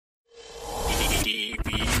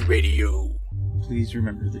DV Radio. Please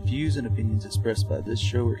remember, the views and opinions expressed by this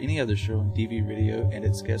show or any other show on DV Radio and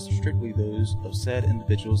its guests are strictly those of said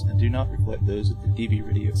individuals and do not reflect those of the DV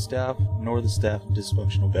Radio staff nor the staff of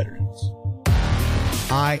dysfunctional veterans.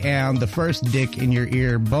 I am the first dick in your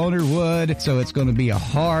ear, Boner Wood, so it's going to be a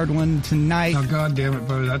hard one tonight. Oh, God damn it,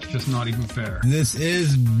 Bo, that's just not even fair. This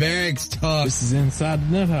is Barracks Talk. This is Inside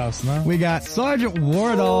the Nut House now. We got Sergeant War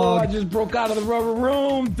Dog. Oh, I just broke out of the rubber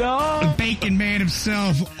room, dog. The Bacon Man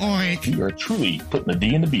himself, Oink. You are truly putting the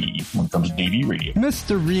D in the B when it comes to DV Radio.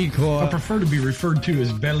 Mr. Recoil. I prefer to be referred to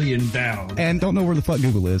as belly endowed. And don't know where the fuck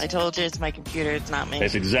Google is. I told you it's my computer, it's not me.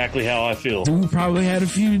 That's exactly how I feel. We probably had a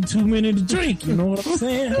few too many to drink, you know what I'm saying?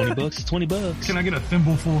 $20 is $20. Can I get a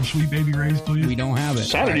thimble full of Sweet Baby Ray's, please? We don't have it.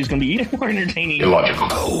 Saturday's going to be even more entertaining.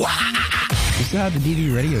 Illogical. We still have the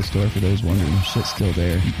DV Radio store for those wondering. Shit's still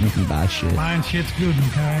there. You can buy shit. Mine shit's good,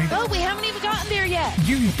 okay? Oh, we haven't even gotten there yet.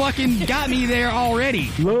 You fucking got me there already.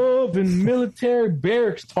 Love and military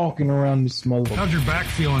barracks talking around this motherfucker. How's your back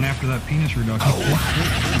feeling after that penis reduction?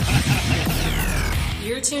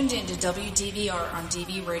 You're tuned into WDVR on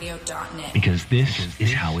DVRadio.net. Because this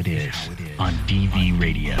is how it is on DV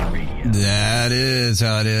Radio. That is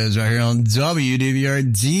how it is right here on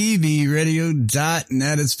WDVR,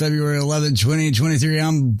 DVRadio.net. It's February 11, 2023.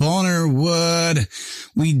 I'm Boner Wood.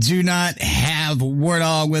 We do not have War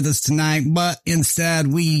Dog with us tonight, but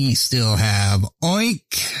instead we still have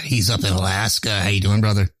Oink. He's up in Alaska. How you doing,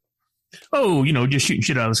 brother? Oh, just shooting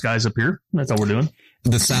shit out of the skies up here. That's all we're doing.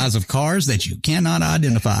 The size of cars that you cannot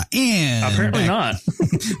identify. And apparently not.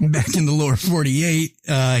 Back in the lower 48,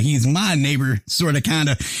 he's my neighbor, sort of, kind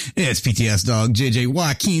of. It's PTS dog, JJ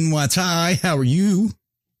Joaquin Watai. How are you?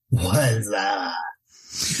 What's up?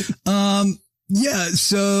 Yeah,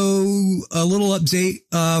 so a little update,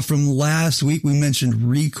 from last week. We mentioned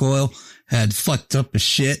Recoil had fucked up his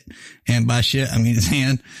shit. And by shit, I mean his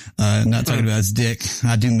hand. Not talking about his dick.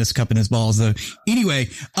 I do miss cupping his balls though. Anyway,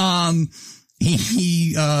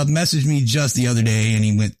 He messaged me just the other day and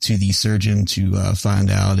he went to the surgeon to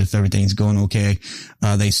find out if everything's going okay.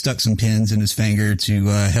 They stuck some pins in his finger to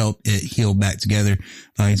help it heal back together.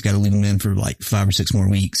 He's got to leave him in for like 5 or 6 more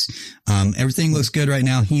weeks. Everything looks good right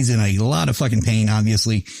now. He's in a lot of fucking pain,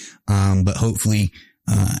 obviously. But hopefully,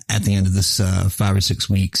 at the end of this 5 or 6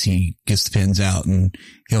 weeks, he gets the pins out and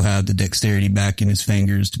he'll have the dexterity back in his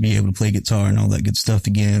fingers to be able to play guitar and all that good stuff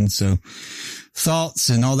again. So thoughts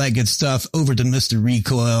and all that good stuff over to Mr.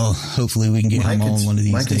 Recoil. Hopefully we can get him on one of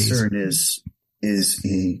these days. My concern is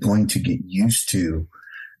he going to get used to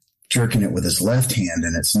jerking it with his left hand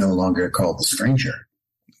and it's no longer called the stranger.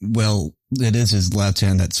 Well, it is his left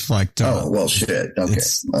hand that's fucked up. Oh, well, shit. Okay.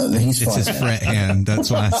 It's his fret hand. That's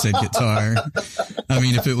why I said guitar. I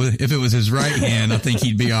mean, if it was his right hand, I think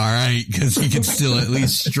he'd be all right because he could still at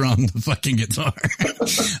least strum the fucking guitar.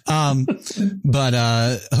 But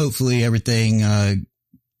hopefully everything,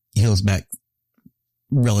 heals back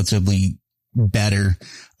relatively better.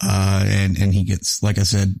 And he gets, like I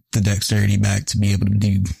said, the dexterity back to be able to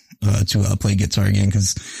do, to play guitar again.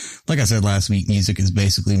 Cause like I said last week, music is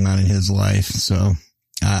basically mine and his life. So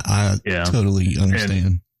I totally understand.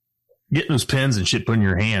 And getting those pins and shit put in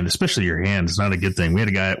your hand, especially your hand, is not a good thing. We had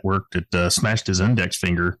a guy at work that smashed his index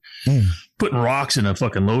finger putting rocks in a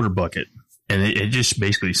fucking loader bucket. And it just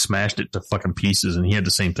basically smashed it to fucking pieces. And he had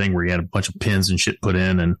the same thing where he had a bunch of pins and shit put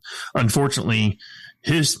in. And unfortunately,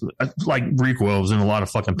 his, like Recoil, was in a lot of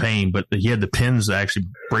fucking pain, but he had the pins that actually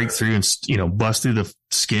break through and, bust through the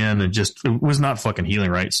skin and just, it was not fucking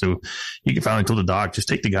healing right. So he finally told the doc, just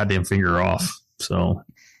take the goddamn finger off. So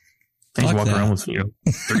he's walking around with, 3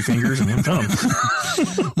 fingers and 1 thumb.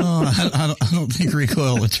 I don't think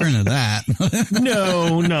Recoil would turn to that.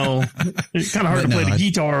 No. It's kind of hard to play the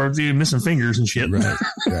guitar, dude, missing fingers and shit. Right.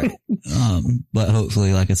 But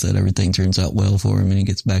hopefully, like I said, everything turns out well for him and he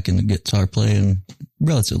gets back into guitar playing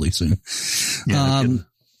relatively soon. Yeah,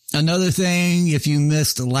 another thing, if you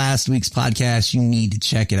missed last week's podcast, you need to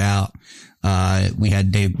check it out. We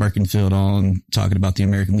had Dave Birkenfield on talking about the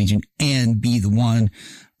American Legion and Be the One.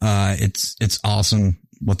 It's awesome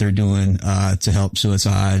what they're doing, to help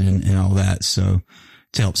suicide and all that. So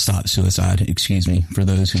to help stop suicide, excuse me, for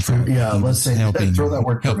those who let's say helping, throw that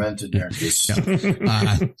word prevent in there.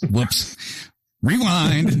 Whoops.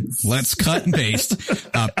 rewind. Let's cut and paste.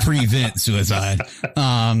 Prevent suicide.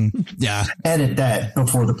 Yeah. Edit that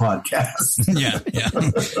before the podcast. Yeah.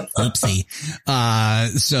 Oopsie.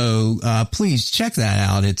 So please check that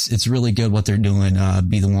out. It's really good what they're doing.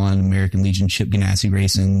 Be the One, American Legion, Chip Ganassi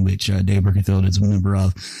Racing, which Dave Birkenfield is a member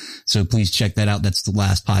of. So please check that out. That's the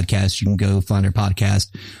last podcast. You can go find our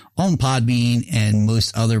podcast on Podbean and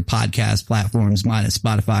most other podcast platforms minus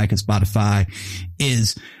Spotify, because Spotify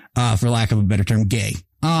is, for lack of a better term, gay.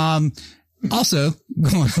 Also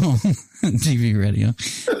going on TV radio,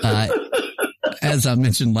 as I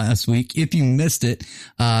mentioned last week, if you missed it,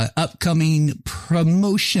 upcoming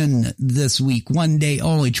promotion this week, one day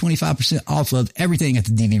only, 25% off of everything at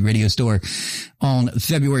the DV Radio Store on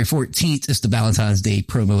February 14th. It's the Valentine's Day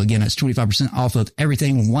promo. Again, that's 25% off of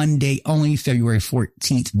everything, one day only, February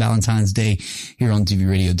 14th, Valentine's Day, here on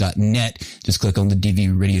dvradio.net. Just click on the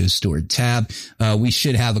DV Radio Store tab. We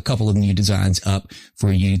should have a couple of new designs up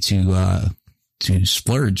for you to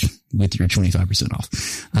splurge with your 25%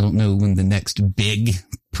 off. I don't know when the next big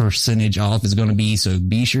percentage off is going to be, so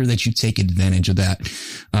be sure that you take advantage of that.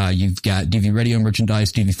 You've got DV Radio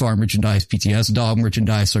merchandise, DV Farm merchandise, PTS Dog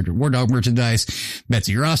merchandise, Sergeant War Dog merchandise,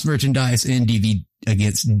 Betsy Ross merchandise, and DV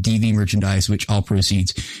Against DV merchandise, which all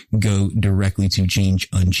proceeds go directly to Change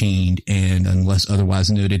Unchained. And unless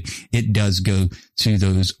otherwise noted, it does go to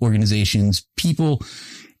those organizations, people,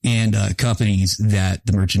 and companies that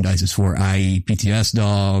the merchandise is for, i.e. PTS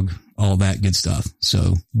Dog, all that good stuff.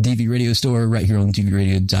 So DV Radio Store right here on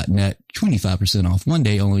dvradio.net, 25% off one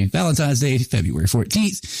day only, Valentine's Day, February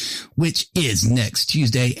 14th, which is next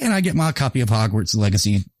Tuesday. And I get my copy of Hogwarts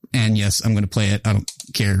Legacy. And yes, I'm going to play it. I don't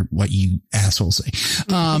care what you assholes say.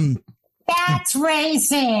 That's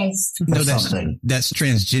racist. No, that's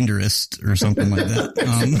transgenderist or something like that.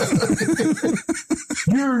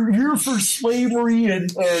 You're for slavery and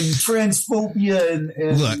transphobia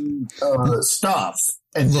and stuff.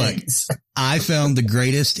 And look, things. I found the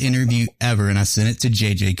greatest interview ever, and I sent it to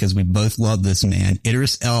JJ because we both love this man.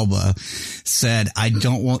 Idris Elba said, "I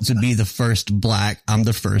don't want to be the first black. I'm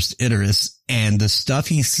the first Idris." And the stuff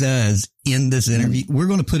he says in this interview, we're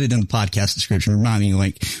going to put it in the podcast description. Remind me,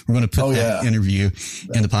 like, we're going to put that interview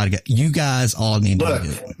in the podcast. You guys all need to look at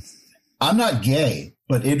it. I'm not gay,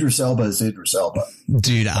 but Idris Elba is Idris Elba.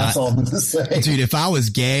 Dude, that's all I'm going to say. Dude, if I was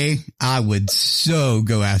gay, I would so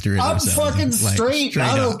go after Idris Elba. I'm fucking straight.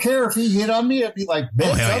 I don't care if he hit on me. I'd be like,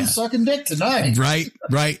 bitch, I'm sucking dick tonight.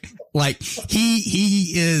 Right. Like,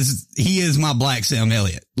 he is my black Sam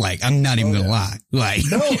Elliott. Like, I'm not even gonna lie. Like,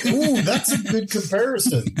 no, ooh, that's a good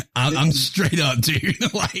comparison. I'm straight up,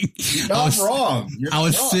 dude. Like, not wrong. I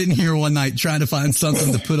was sitting here one night trying to find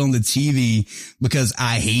something to put on the TV because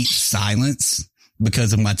I hate silence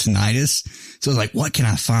because of my tinnitus. So I was like, what can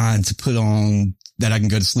I find to put on that I can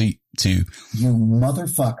go to sleep to? You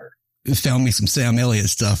motherfucker. Found me some Sam Elliott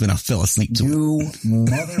stuff and I fell asleep to it.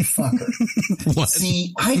 Motherfucker. What?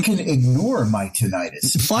 See, I can ignore my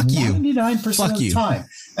tinnitus. Fuck you. 99% of the time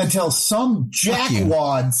until some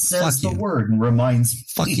jackwad says the word and reminds me.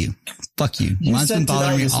 Fuck you. Mine's been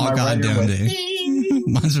bothering me all goddamn day.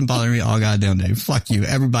 Mine's been bothering me all goddamn day. Fuck you.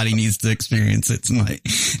 Everybody needs to experience it tonight.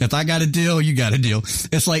 If I got a deal, you got a deal.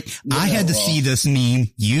 It's like, I had to see this meme.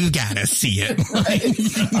 You gotta see it. Right.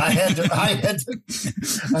 I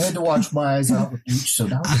had to watch My Eyes Out with Beach. So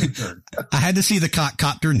now I had to see the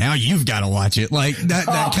cockcopter. Now you've got to watch it. Like that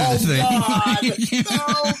kind of thing.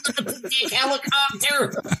 No, the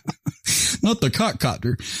helicopter. Not the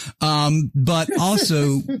cockcopter. But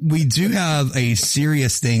also we do have a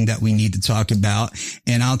serious thing that we need to talk about,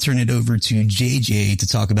 and I'll turn it over to JJ to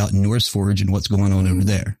talk about Norse Forge and what's going on over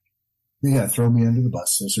there. You gotta throw me under the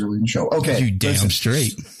bus this early in the show. Okay. You damn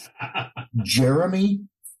straight. Jeremy,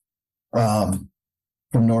 from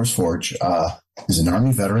Norse Forge, is an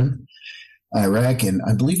Army veteran, Iraq, and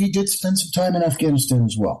I believe he did spend some time in Afghanistan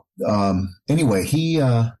as well. Anyway, he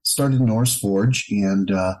started Norse Forge,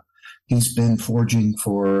 and he's been forging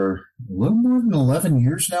for a little more than 11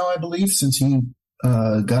 years now, I believe, since he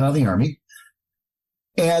got out of the Army.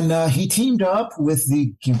 And he teamed up with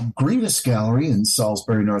the Grievous Gallery in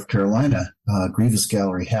Salisbury, North Carolina. Grievous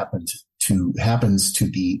Gallery happens to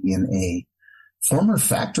be in a former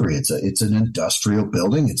factory. It's an industrial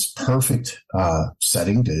building. It's perfect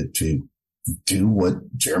setting to do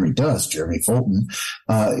what Jeremy does. Jeremy Fulton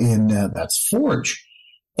that's Forge.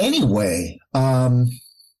 Anyway,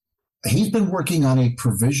 he's been working on a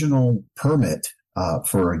provisional permit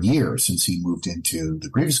for a year since he moved into the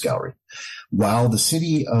Grievous Gallery, while the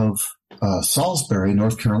city of Salisbury,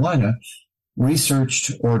 North Carolina,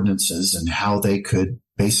 researched ordinances and how they could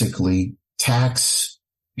basically tax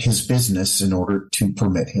his business in order to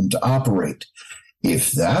permit him to operate.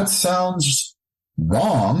 If that sounds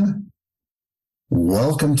wrong,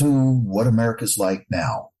 welcome to what America's like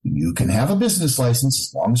now. You can have a business license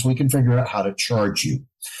as long as we can figure out how to charge you.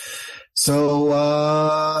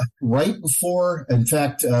 So right before, in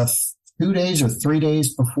fact, 2 days or 3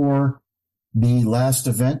 days before the last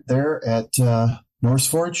event there at North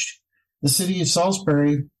Forge, the city of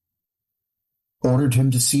Salisbury ordered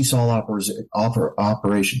him to cease all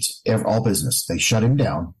operations, all business. They shut him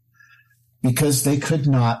down because they could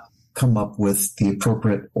not come up with the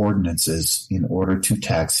appropriate ordinances in order to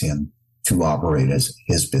tax him to operate as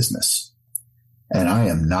his business. And I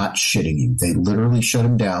am not shitting you. They literally shut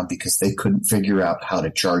him down because they couldn't figure out how to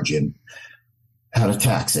charge him, how to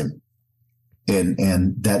tax him.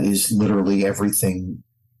 And that is literally everything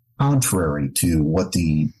contrary to what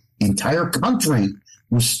the entire country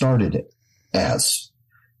was started as.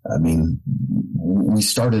 I mean, we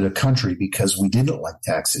started a country because we didn't like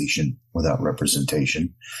taxation without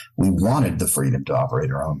representation. We wanted the freedom to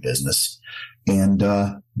operate our own business. And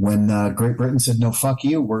when Great Britain said, no, fuck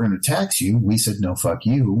you, we're going to tax you, we said, no, fuck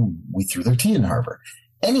you. We threw their tea in the harbor.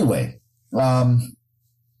 Anyway,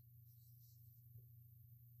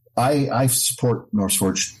 I support North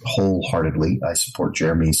Forge wholeheartedly. I support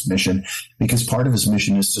Jeremy's mission because part of his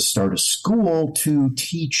mission is to start a school to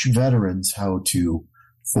teach veterans how to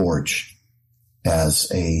forge as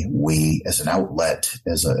an outlet,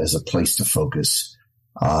 as a place to focus,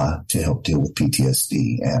 to help deal with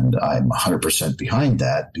PTSD. And I'm 100% behind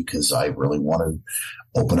that because I really want to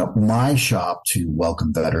open up my shop to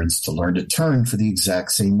welcome veterans to learn to turn for the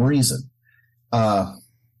exact same reason.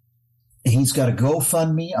 He's got a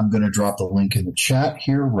GoFundMe. I'm going to drop the link in the chat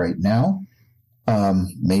here right now.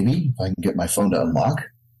 Maybe if I can get my phone to unlock.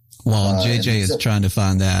 While JJ is trying to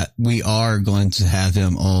find that, we are going to have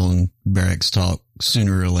him on Barracks Talk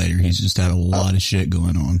sooner or later. He's just had a lot of shit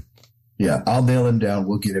going on. Yeah, I'll nail him down.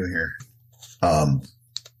 We'll get him here.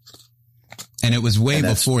 And it was way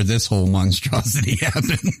before this whole monstrosity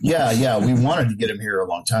happened. Yeah. We wanted to get him here a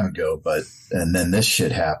long time ago, and then this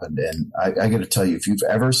shit happened. And I got to tell you, if you've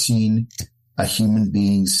ever seen a human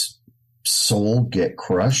being's soul get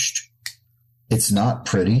crushed, it's not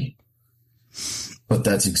pretty. But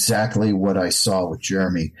that's exactly what I saw with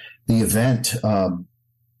Jeremy. The event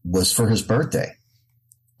was for his birthday.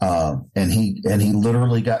 And he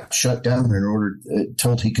literally got shut down in order,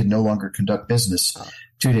 told he could no longer conduct business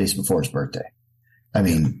 2 days before his birthday. I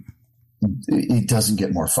mean, it doesn't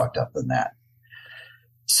get more fucked up than that.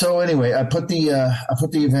 So anyway, I put the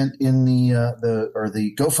event in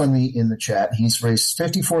the GoFundMe in the chat. He's raised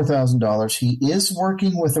 $54,000. He is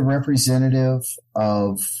working with a representative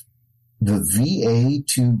of the VA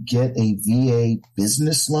to get a VA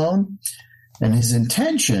business loan. And his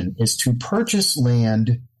intention is to purchase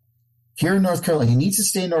land here in North Carolina. He needs to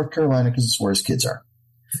stay in North Carolina because it's where his kids are.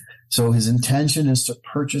 So his intention is to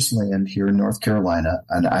purchase land here in North Carolina.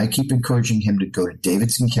 And I keep encouraging him to go to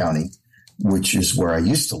Davidson County, which is where I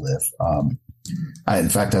used to live. In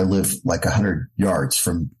fact, I live like 100 yards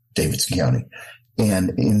from Davidson County.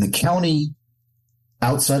 And in the county,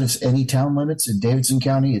 outside of any town limits in Davidson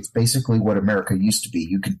County, it's basically what America used to be.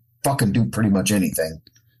 You can fucking do pretty much anything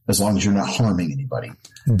as long as you're not harming anybody.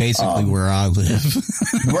 Basically where I live.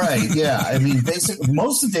 Right, yeah. I mean, basically,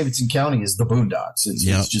 most of Davidson County is the boondocks.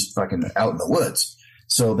 It's just fucking out in the woods.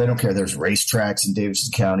 So they don't care. There's racetracks in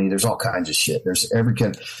Davidson County. There's all kinds of shit. There's every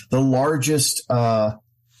kind. The largest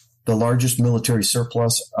military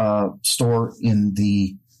surplus store in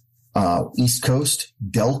the East Coast,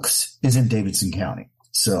 Delks, is in Davidson County.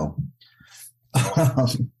 So,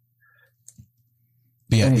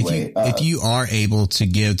 yeah, anyway, if you are able to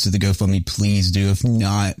give to the GoFundMe, please do. If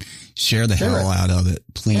not, share the hell out of it,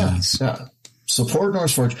 please. Yeah. Support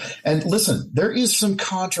North Forge. And listen, there is some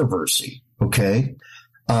controversy, okay?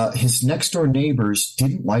 His next door neighbors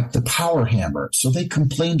didn't like the power hammer, so they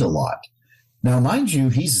complained a lot. Now, mind you,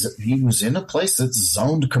 he was in a place that's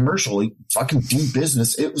zoned commercially, fucking do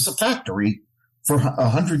business. It was a factory for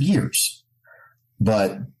 100 years.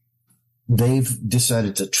 But they've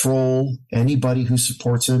decided to troll anybody who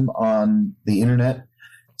supports him on the internet.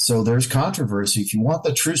 So there's controversy. If you want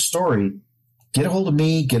the true story, get a hold of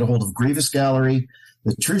me, get a hold of Grievous Gallery.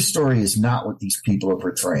 The true story is not what these people are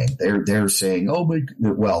portraying. They're saying,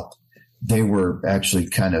 they were actually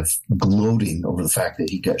kind of gloating over the fact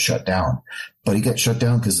that he got shut down. But he got shut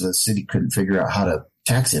down because the city couldn't figure out how to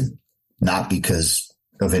tax him, not because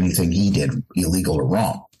of anything he did illegal or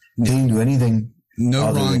wrong. He didn't do anything.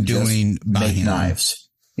 No wrongdoing by make him. Knives.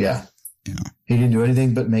 Yeah. He didn't do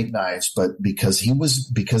anything but make knives, but because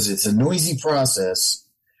it's a noisy process,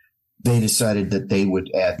 they decided that they would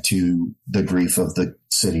add to the grief of the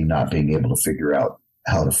city not being able to figure out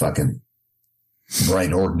how to fucking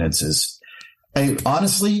write ordinances. Hey,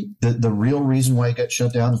 honestly, the real reason why it got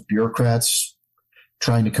shut down is bureaucrats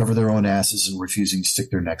trying to cover their own asses and refusing to stick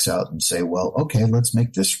their necks out and say, well, okay, let's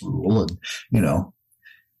make this rule. And,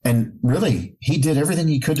 and really, he did everything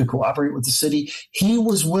he could to cooperate with the city. He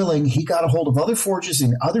was willing. He got a hold of other forges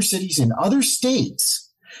in other cities, in other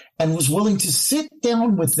states, and was willing to sit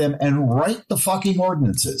down with them and write the fucking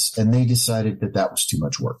ordinances. And they decided that was too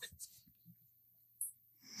much work.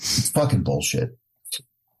 It's fucking bullshit.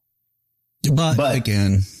 But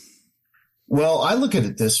again, well, I look at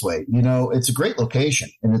it this way. It's a great location,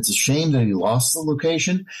 and it's a shame that he lost the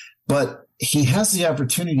location, but he has the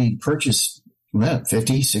opportunity to purchase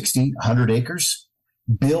 50, 60, 100 acres,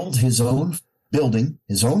 build his own building,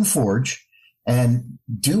 his own forge, and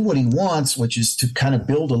do what he wants, which is to kind of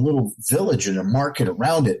build a little village and a market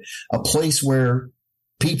around it, a place where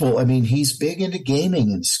people, he's big into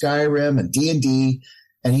gaming and Skyrim and D&D,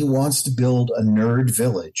 and he wants to build a nerd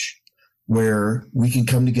village where we can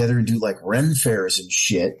come together and do like Ren fairs and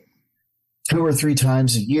shit 2 or 3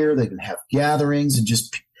 times a year. They can have gatherings and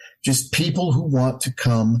just people who want to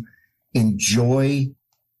come enjoy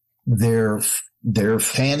their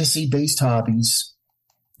fantasy based hobbies.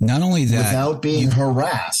 Not only that, without being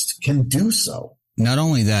harassed, can do so. Not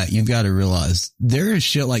only that, you've got to realize there is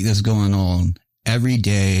shit like this going on every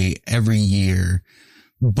day, every year,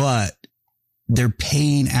 but they're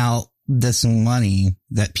paying out this money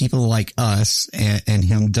that people like us and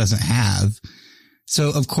him doesn't have. So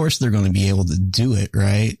of course they're going to be able to do it.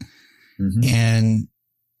 Right. Mm-hmm. And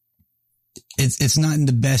it's not in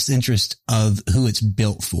the best interest of who it's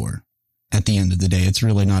built for. At the end of the day, it's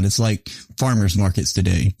really not. It's like farmers markets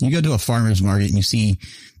today. You go to a farmers market and you see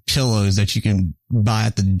pillows that you can buy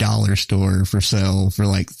at the dollar store for sale for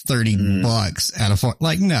like $30 at a farm.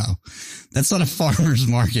 Like, no, that's not a farmer's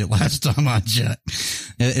market. Last time I checked,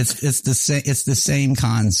 it's the same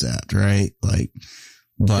concept, right? Like,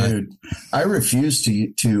 but dude, I refuse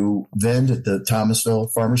to vend at the Thomasville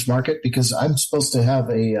farmers market because I'm supposed to have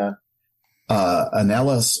an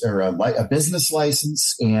LS or a business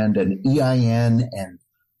license and an EIN and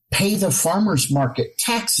pay the farmers market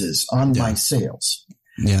taxes on my sales.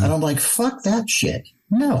 Yeah. And I'm like, fuck that shit.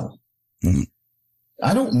 No,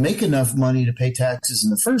 I don't make enough money to pay taxes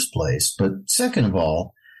in the first place. But second of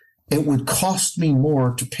all, it would cost me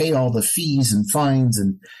more to pay all the fees and fines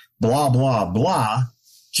and blah, blah, blah,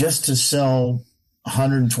 just to sell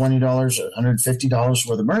 $120 or $150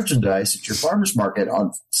 worth of merchandise at your farmers market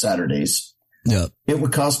on Saturdays. Yeah. It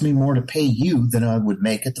would cost me more to pay you than I would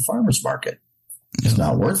make at the farmer's market. It's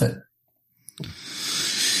not worth it.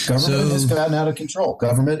 Government has gotten out of control.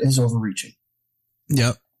 Government is overreaching.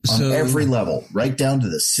 Yep. On every level, right down to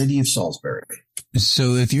the city of Salisbury.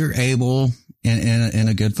 So if you're able in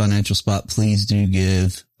a good financial spot, please do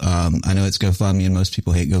give. I know it's GoFundMe and most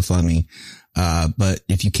people hate GoFundMe. But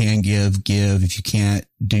if you can give. If you can't,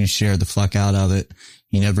 do share the fuck out of it.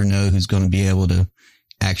 You never know who's going to be able to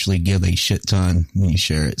actually give a shit ton when you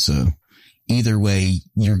share it. So either way,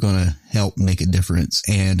 you're going to help make a difference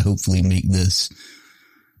and hopefully make this,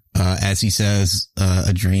 as he says,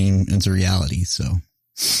 a dream into reality. So,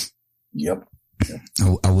 yep.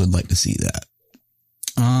 I would like to see that.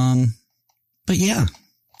 But yeah,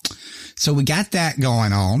 so we got that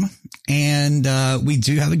going on and, we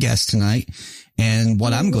do have a guest tonight. And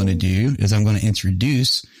what I'm going to do is I'm going to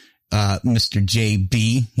introduce Mr.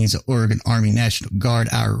 JB. He's an Oregon Army National Guard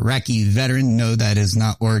Iraqi veteran. No, that is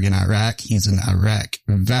not Oregon, Iraq. He's an Iraq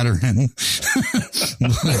veteran.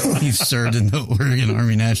 He served in the Oregon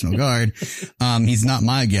Army National Guard. He's not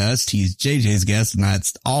my guest. He's JJ's guest, and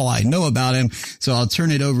that's all I know about him. So I'll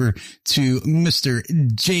turn it over to Mr.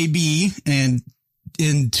 JB and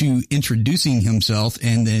into introducing himself,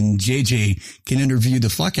 and then JJ can interview the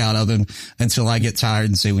fuck out of him until I get tired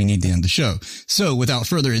and say we need to end the show. So without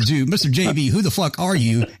further ado, Mr. JB, who the fuck are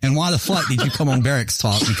you and why the fuck did you come on Barracks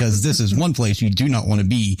Talk? Because this is one place you do not want to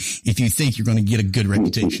be if you think you're going to get a good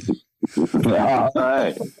reputation. All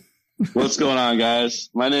right. What's going on, guys?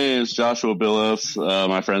 My name is Joshua Billups.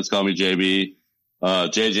 My friends call me JB.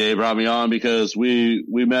 JJ brought me on because we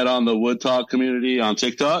met on the Wood Talk community on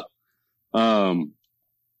TikTok.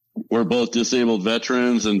 We're both disabled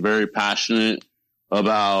veterans and very passionate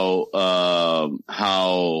about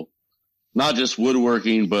how not just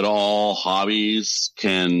woodworking, but all hobbies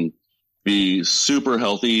can be super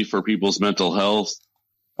healthy for people's mental health.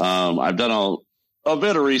 I've done a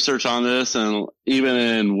bit of research on this, and even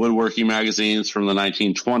in woodworking magazines from the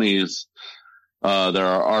 1920s, there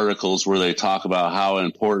are articles where they talk about how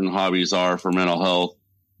important hobbies are for mental health.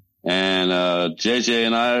 And JJ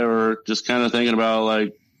and I were just kind of thinking about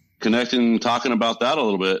like connecting and talking about that a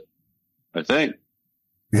little bit, I think.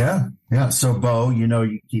 Yeah. So, Bo,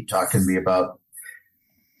 you keep talking to me about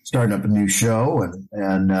starting up a new show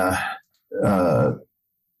and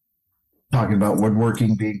talking about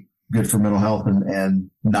woodworking being good for mental health, and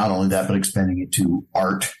not only that, but expanding it to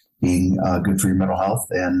art being good for your mental health.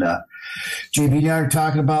 And JB and I are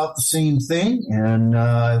talking about the same thing, and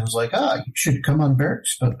I was like, you should come on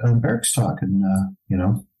Barracks Talk and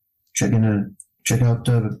check out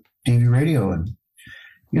DV Radio, and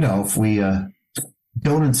if we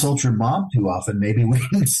don't insult your mom too often, maybe we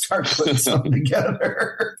can start putting something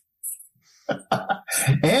together.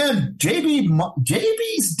 And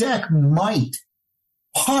JB's deck might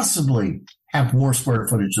possibly have more square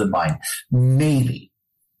footage than mine, maybe,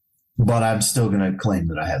 but I'm still going to claim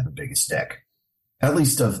that I have the biggest deck, at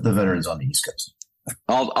least of the veterans on the East Coast.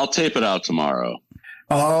 I'll tape it out tomorrow.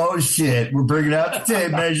 Oh shit, we're bringing out the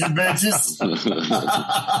tape measure, bitches.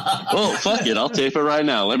 Well, fuck it, I'll tape it right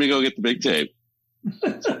now. Let me go get the big tape.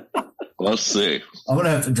 Let's see. I'm going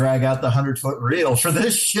to have to drag out the 100-foot reel for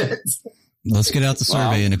this shit. Let's get out the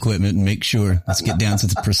surveying equipment and make sure. Let's get down to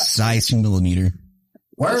the precise millimeter.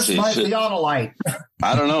 Where's my theodolite?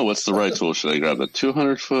 I don't know. What's the right tool? Should I grab the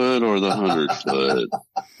 200-foot or the 100-foot?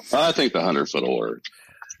 I think the 100-foot will work.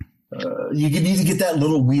 You need to get that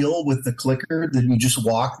little wheel with the clicker that you just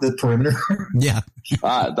walk the perimeter. Yeah.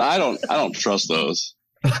 I don't trust those.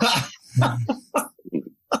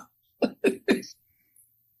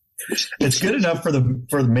 It's good enough for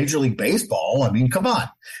the Major League Baseball. I mean, come on.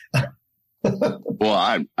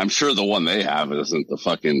 Well, I'm sure the one they have isn't the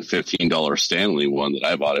fucking $15 Stanley one that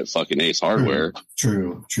I bought at fucking Ace Hardware.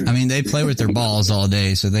 True. I mean, they play with their balls all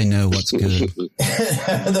day, so they know what's good.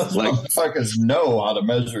 Those motherfuckers know how to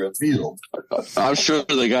measure a field. I'm sure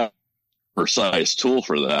they got a precise tool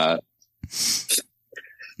for that.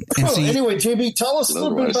 Anyway, JB, tell us a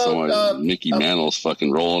little bit about Mickey Mantle's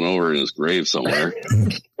fucking rolling over in his grave somewhere.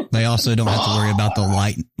 They also don't have to worry about the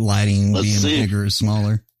lighting being bigger or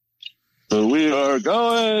smaller. So we are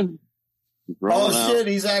going. Shit,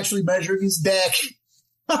 he's actually measuring his deck.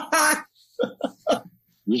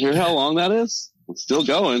 You hear how long that is? It's still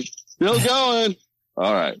going.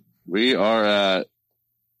 All right. We are at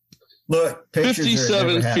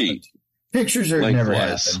 57 feet. Pictures are never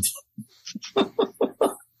happened.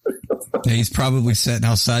 Yeah, he's probably sitting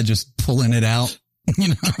outside just pulling it out. He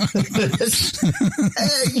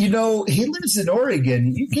lives in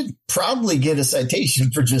Oregon. You could probably get a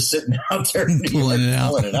citation for just sitting out there and pulling it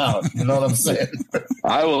out. You know what I'm saying?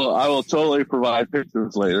 I will totally provide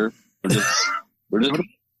pictures later. We're just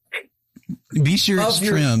be sure it's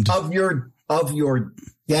trimmed of your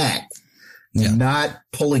deck. Yeah. Not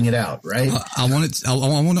pulling it out, right? I want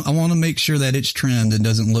to make sure that it's trimmed and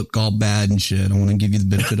doesn't look all bad and shit. I want to give you the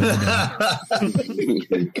benefit of the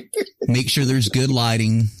doubt. Make sure there's good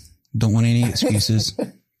lighting. Don't want any excuses.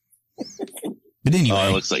 But anyway,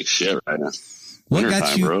 it looks like shit right now. What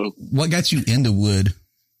got you into wood?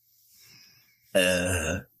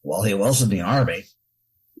 Well, he was in the Army.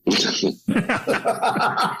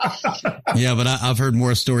 Yeah, but I've heard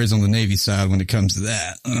more stories on the Navy side when it comes to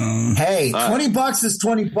that. Hey, $20 is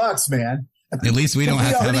 $20, man. At least we don't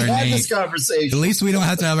have to have our name. This conversation. At least we don't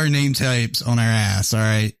have to have our name tapes on our ass. All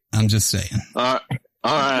right, I'm just saying. All right.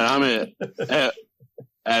 I'm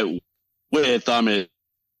at width. I'm at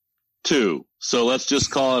 2. So let's just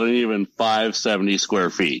call it an even 570 square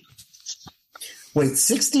feet. Wait,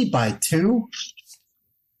 60 by 2?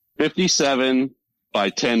 57 by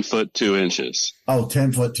 10 foot 2 inches. Oh,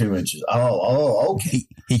 10 foot 2 inches. Oh, okay.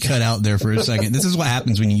 He cut out there for a second. This is what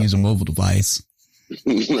happens when you use a mobile device.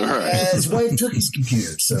 All right. His wife took his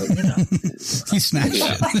computer, so, He smashed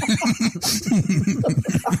it.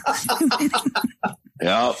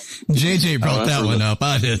 Yep. JJ brought that one up.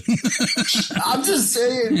 I did. I'm just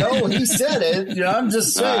saying. No, he said it. I'm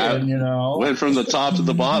just saying, Went from the top to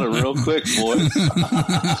the bottom real quick, boys.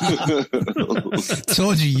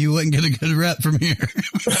 Told you wouldn't get a good rep from here.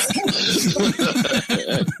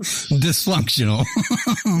 Dysfunctional.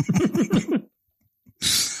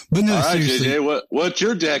 But no, all right, seriously. JJ, what's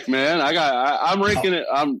your deck, man? I'm ranking it.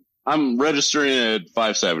 I'm registering it at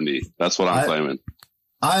 570. That's what I'm claiming.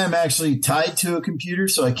 I am actually tied to a computer,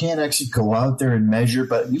 so I can't actually go out there and measure,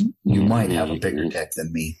 but you might have a bigger deck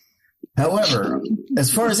than me. However,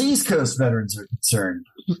 as far as East Coast veterans are concerned,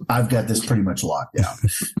 I've got this pretty much locked down.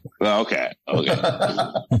 Okay.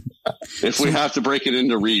 If we have to break it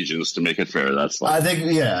into regions to make it fair, that's fine. I think,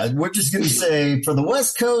 we're just going to say for the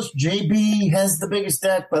West Coast, JB has the biggest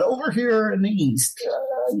deck, but over here in the East,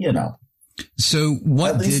 So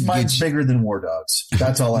what At least mine's bigger than War Dogs.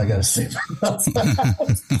 That's all I got to say about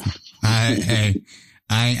that. I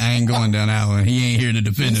ain't going down that one. He ain't here to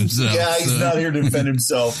defend himself. Yeah, he's not here to defend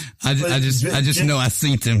himself. I just know I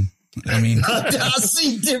seen him. I mean, I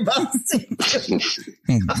seen him.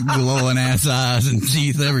 Glowing ass eyes and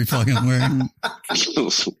teeth every fucking where.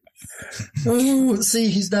 Oh, see,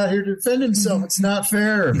 he's not here to defend himself. It's not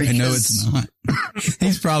fair. I know it's not.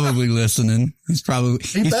 He's probably listening. He better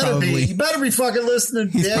be fucking listening.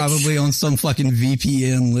 He's bitch. Probably on some fucking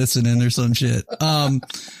VPN listening or some shit.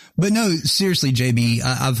 But no, seriously, JB,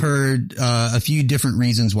 I've heard a few different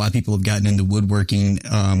reasons why people have gotten into woodworking.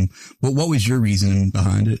 But what was your reason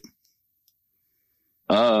behind it?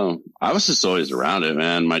 I was just always around it,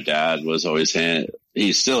 man. My dad was always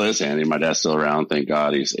he still is handy. My dad's still around. Thank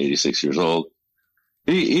God. He's 86 years old.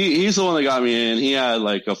 He's the one that got me in. He had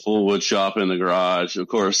like a full wood shop in the garage. Of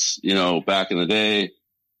course, back in the day,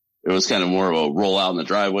 it was kind of more of a roll out in the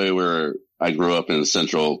driveway where I grew up in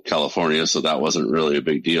Central California. So that wasn't really a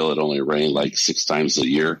big deal. It only rained like 6 times a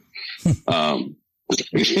year.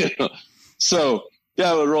 So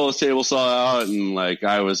yeah, I would roll his table saw out and like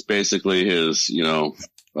I was basically his,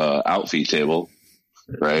 outfeed table.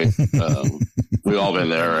 Right. We've all been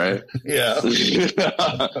there, right? Yeah.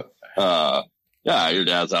 Yeah, your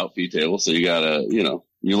dad's outfeed table. So you gotta, you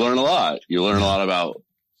learn a lot. You learn a lot about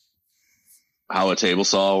how a table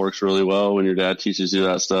saw works really well when your dad teaches you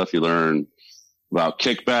that stuff. You learn about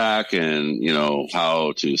kickback and,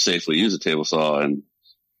 how to safely use a table saw. And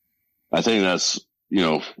I think that's,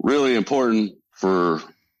 really important for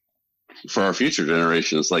our future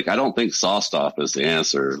generations. Like, I don't think SawStop is the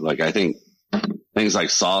answer. Like, I think things like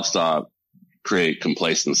SawStop create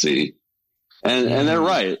complacency, and they're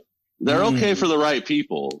right. They're okay for the right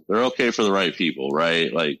people. They're okay for the right people,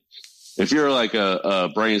 right? Like, if you're like a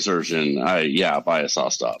brain surgeon, buy a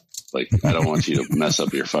SawStop. Like, I don't want you to mess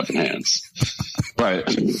up your fucking hands. Right.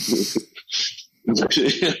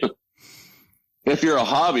 If you're a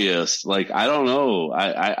hobbyist, like, I don't know.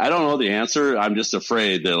 I don't know the answer. I'm just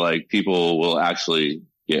afraid that like people will actually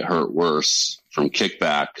get hurt worse from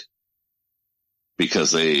kickback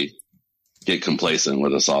because they get complacent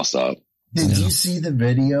with a SawStop. Did you see the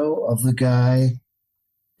video of the guy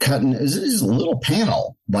cutting? This is a little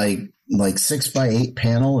panel, like 6x8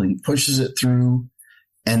 panel, and he pushes it through,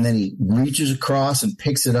 and then he reaches across and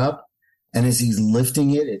picks it up, and as he's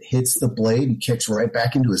lifting it, it hits the blade and kicks right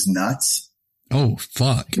back into his nuts. Oh,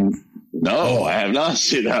 fuck. No, I have not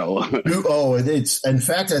seen that one. It's, in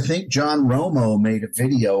fact, I think John Romo made a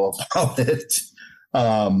video about it.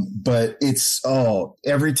 But it's,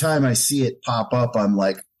 every time I see it pop up, I'm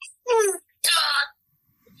like, oh, God.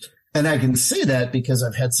 And I can say that because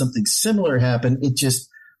I've had something similar happen.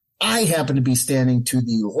 I happen to be standing to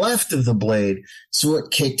the left of the blade. So it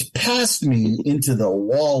kicked past me into the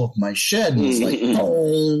wall of my shed. And it's like,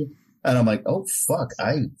 oh. And I'm like, oh, fuck,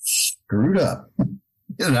 I screwed up.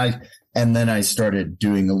 And then I started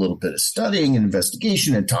doing a little bit of studying and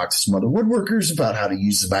investigation and talked to some other woodworkers about how to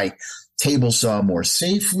use my table saw more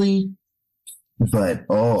safely. But,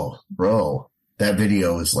 oh, bro, that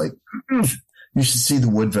video is like, you should see the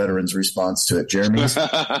wood veterans' response to it. Jeremy's.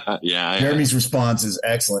 Jeremy's response is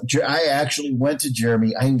excellent. I actually went to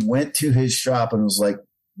Jeremy. I went to his shop and was like,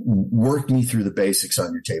 work me through the basics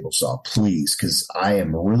on your table saw, please, because I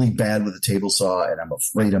am really bad with a table saw and I'm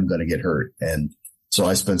afraid I'm going to get hurt. And so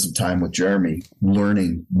I spent some time with Jeremy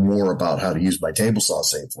learning more about how to use my table saw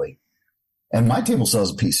safely. And my table saw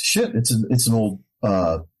is a piece of shit. It's an old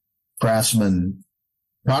Craftsman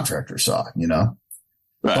contractor saw,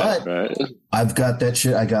 Right. I've got that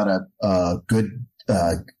shit. I got a good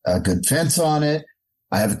fence on it.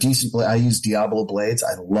 I have a decent blade. I use Diablo blades.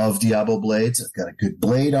 I love Diablo blades. I've got a good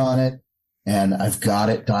blade on it, and I've got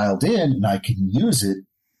it dialed in, and I can use it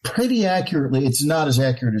pretty accurately. It's not as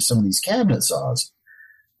accurate as some of these cabinet saws,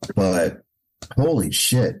 but holy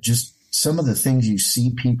shit, just some of the things you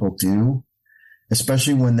see people do,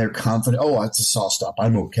 especially when they're confident, oh, it's a SawStop,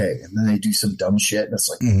 I'm okay. And then they do some dumb shit, and it's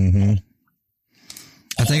like... Mm-hmm.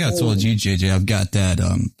 I think I told you, JJ, I've got that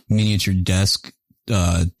miniature desk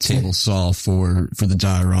table saw for the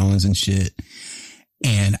dioramas and shit.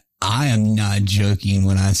 And I am not joking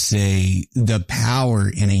when I say the power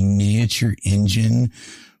in a miniature engine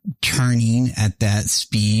turning at that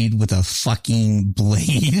speed with a fucking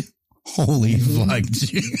blade. Holy fuck,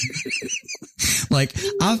 dude. Like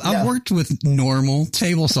I've worked with normal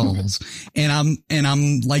table saws and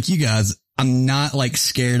I'm like you guys, I'm not like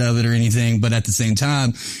scared of it or anything, but at the same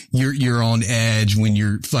time, you're on edge when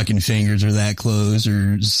your fucking fingers are that close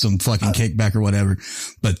or some fucking kickback or whatever.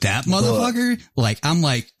 But that motherfucker, like, I'm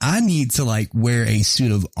like, I need to like wear a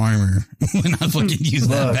suit of armor when I fucking use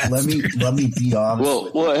that bastard. Let me be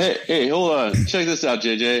honest. Well, hey, hold on. Check this out,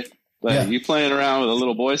 JJ. Like, you playing around with a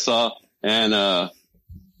little boy saw, and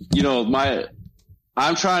you know,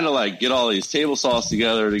 I'm trying to like get all these table saws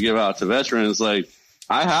together to give out to veterans. Like,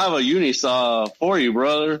 I have a Unisaw for you,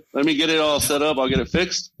 brother. Let me get it all set up. I'll get it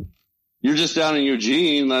fixed. You're just down in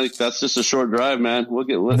Eugene. Like, that's just a short drive, man.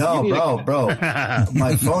 Bro.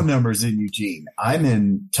 My phone number's in Eugene. I'm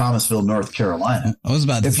in Thomasville, North Carolina. I was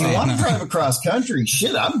about to say, if you want to drive across country,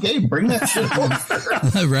 shit, I'm game. Bring that shit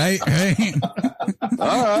over. Right.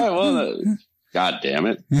 All right. Well, God damn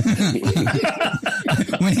it.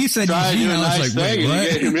 When he said Eugene, I was like, wait, what?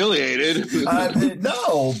 You get humiliated.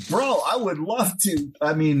 No, bro, I would love to.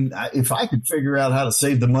 I mean, if I could figure out how to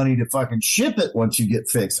save the money to fucking ship it once you get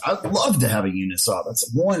fixed, I'd love to have a Unisaw. That's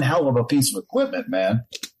one hell of a piece of equipment, man.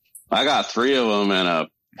 I got 3 of them and a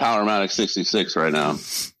Powermatic 66 right now.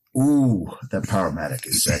 Ooh, that Powermatic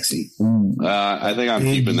is sexy. Ooh, I think I'm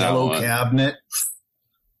big keeping that yellow one. Cabinet.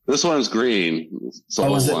 This one's green. It's an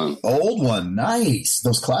old one. Old one. Nice.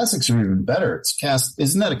 Those classics are even better. It's cast.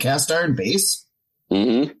 Isn't that a cast iron base?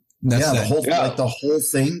 Mm-hmm. The whole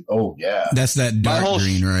thing. Oh yeah. That's that dark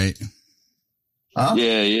green, right? Huh?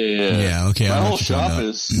 Yeah. Yeah. Okay. My whole shop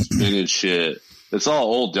is vintage shit. It's all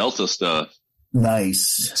old Delta stuff.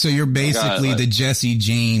 Nice. So you're basically the Jesse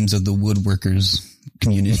James of the woodworkers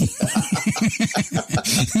community.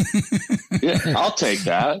 Yeah, I'll take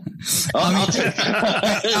that. I'll take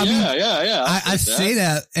that. Yeah. I say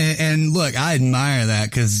that, and look, I admire that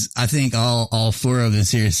because I think all 4 of us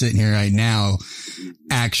here sitting here right now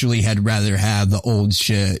actually had rather have the old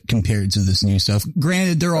shit compared to this new stuff.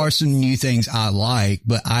 Granted, there are some new things I like,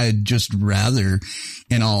 but I'd just rather,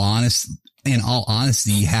 in all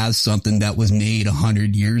honesty, have something that was made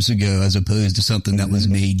 100 years ago as opposed to something that was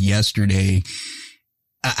made yesterday.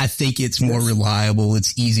 I think it's more reliable.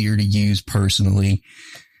 It's easier to use personally.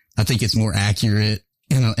 I think it's more accurate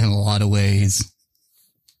in a lot of ways.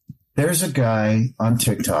 There's a guy on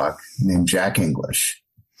TikTok named Jack English.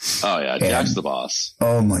 Oh yeah, Jack's the boss.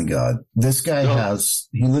 Oh my God. This guy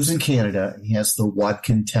he lives in Canada. He has the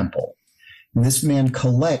Wadkin Temple. And this man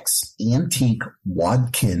collects antique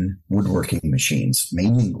Wadkin woodworking machines made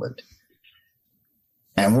in England.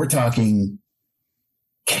 And we're talking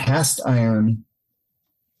cast iron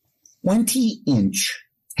 20-inch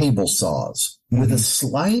table saws with a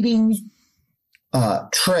sliding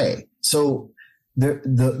tray. So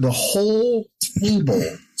the whole table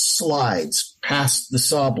slides past the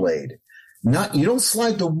saw blade. You don't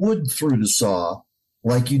slide the wood through the saw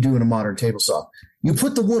like you do in a modern table saw. You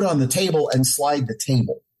put the wood on the table and slide the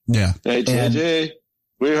table. Yeah. Hey, JJ,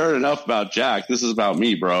 we heard enough about Jack. This is about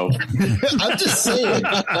me, bro. I'm just saying,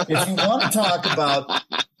 if you want to talk about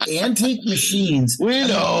antique machines, we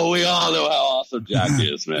all know how awesome Jack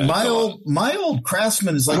is, man. My old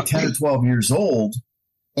Craftsman is like 10 or 12 years old,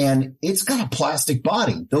 and it's got a plastic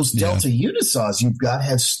body. Those Delta Unisaws you've got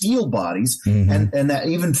have steel bodies, and that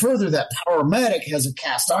even further, that Powermatic has a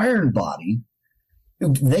cast iron body.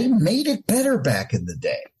 They made it better back in the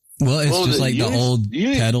day. Well, it's just like the old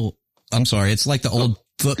pedal. I'm sorry. It's like the old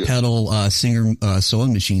foot pedal Singer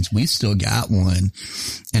sewing machines. We still got one.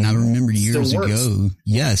 And I remember years ago.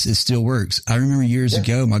 Yes, it still works. I remember years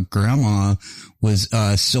ago, my grandma was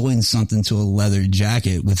sewing something to a leather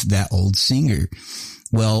jacket with that old Singer.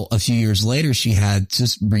 Well, a few years later, she had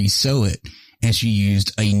to re-sew it. And she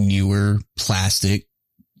used a newer plastic,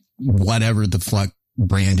 whatever the fuck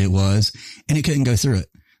brand it was, and it couldn't go through it.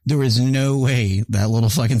 There was no way that little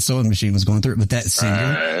fucking sewing machine was going through it, but that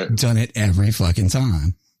Singer done it every fucking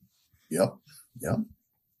time. Yep.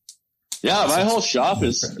 Yeah, my whole shop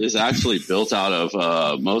is actually built out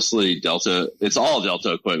of mostly Delta. It's all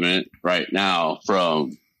Delta equipment right now,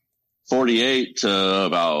 from 48 to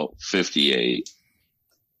about 58.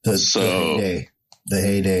 The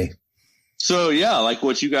heyday. So yeah, like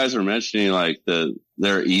what you guys are mentioning, like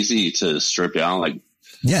they're easy to strip down. Like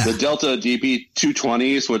the Delta DP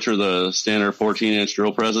 220s, which are the standard 14-inch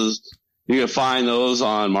drill presses, you can find those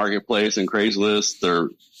on Marketplace and Craigslist. They're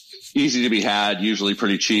easy to be had, usually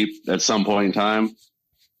pretty cheap at some point in time.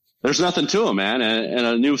 There's nothing to them, man. And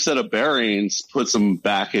a new set of bearings puts them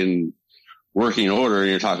back in working order, and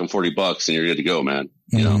you're talking $40 and you're good to go, man.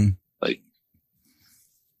 You know, like,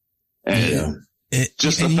 and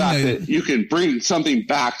just the fact that you can bring something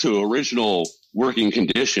back to original working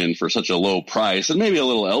condition for such a low price, and maybe a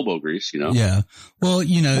little elbow grease, you know? Yeah. Well,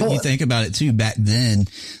 you think about it too. Back then,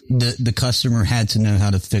 the customer had to know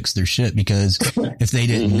how to fix their shit, because if they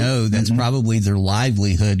didn't know, that's probably their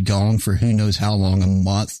livelihood gone for who knows how long, a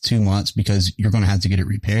month, 2 months, because you're going to have to get it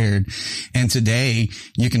repaired. And today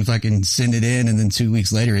you can fucking send it in, and then 2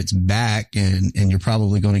 weeks later it's back, and you're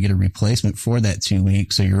probably going to get a replacement for that 2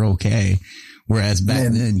 weeks. So you're okay. Whereas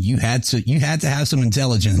back then you had to have some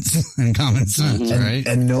intelligence and common sense, right?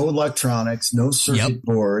 And no electronics, no circuit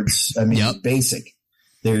boards. I mean, basic.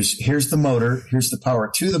 Here's the motor. Here's the power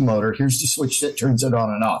to the motor. Here's the switch that turns it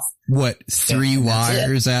on and off. What, 3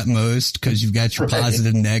 wires at most? Cause you've got your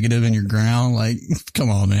positive, negative, and your ground. Like, come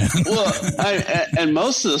on, man. Well, and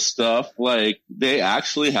most of the stuff, like, they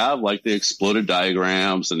actually have like the exploded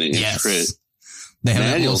diagrams and the intricate. They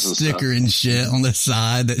have a little sticker and shit on the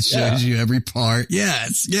side that shows you every part.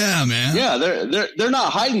 Yes. Yeah, man. Yeah. They're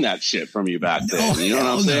not hiding that shit from you back then. You know what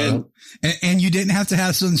I'm saying? And you didn't have to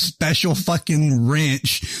have some special fucking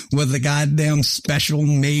wrench with a goddamn special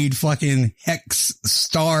made fucking hex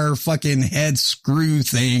star fucking head screw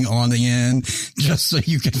thing on the end just so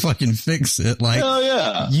you could fucking fix it. Like, hell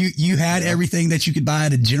yeah. You had everything that you could buy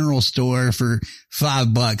at a general store for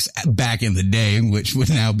 $5 back in the day, which would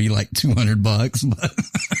now be like $200.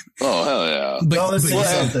 Oh, hell yeah. Let's say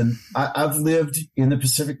something. I've lived in the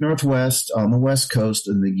Pacific Northwest, on the West Coast,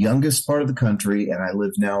 in the youngest part of the country, and I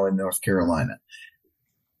live now in North Carolina.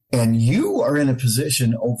 And you are in a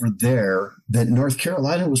position over there that North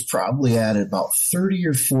Carolina was probably at about 30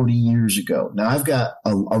 or 40 years ago. Now, I've got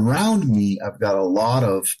around me, I've got a lot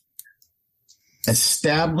of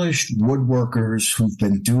established woodworkers who've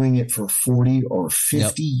been doing it for 40 or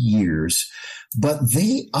 50 years, but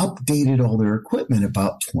they updated all their equipment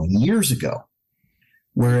about 20 years ago.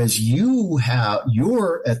 Whereas you're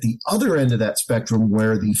at the other end of that spectrum,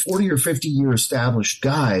 where the 40 or 50 year established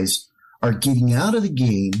guys are getting out of the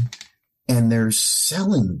game and they're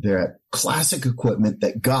selling their classic equipment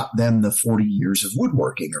that got them the 40 years of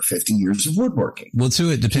woodworking or 50 years of woodworking. Well, too,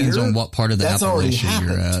 it depends on what part of the Appalachia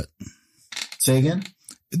you're at. Say again?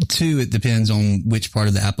 2, it depends on which part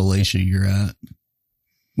of the Appalachia you're at.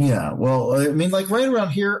 Yeah, well, I mean, like right around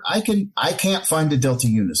here, I can't find a Delta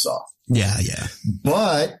Unisaw. Yeah.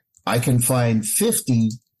 But I can find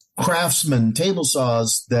 50 Craftsman table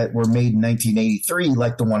saws that were made in 1983,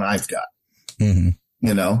 like the one I've got. You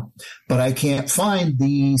know, but I can't find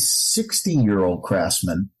the 60-year-old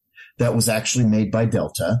Craftsman that was actually made by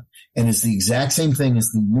Delta and is the exact same thing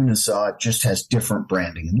as the Unisaw. It just has different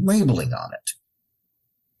branding and labeling on it.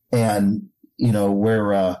 And, you know,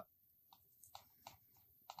 where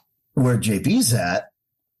JB's at,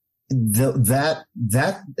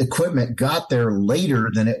 that equipment got there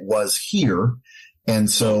later than it was here. And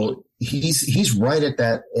so he's right at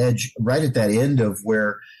that edge, right at that end of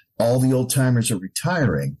where all the old timers are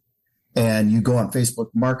retiring. And you go on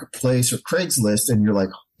Facebook Marketplace or Craigslist and you're like,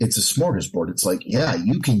 it's a smorgasbord. It's like, yeah,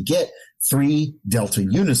 you can get 3 Delta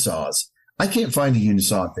Unisaws. I can't find a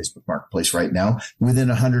Unisaw on Facebook Marketplace right now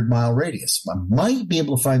within a 100-mile radius. I might be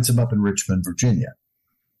able to find some up in Richmond, Virginia,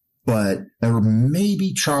 or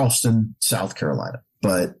maybe Charleston, South Carolina.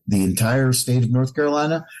 But the entire state of North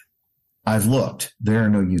Carolina, I've looked. There are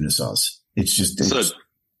no Unisaws. It's just so.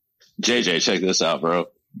 JJ, check this out, bro.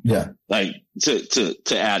 Yeah, like to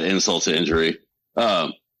add insult to injury.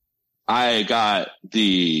 I got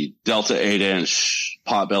the Delta 8-inch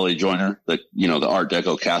potbelly joiner, the Art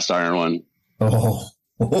Deco cast iron one. Oh,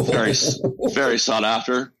 very, very sought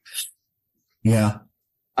after. Yeah.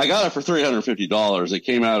 I got it for $350. It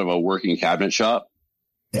came out of a working cabinet shop.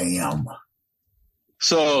 Damn.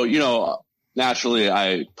 So, naturally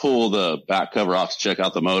I pull the back cover off to check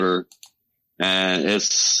out the motor, and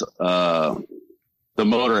it's, the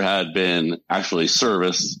motor had been actually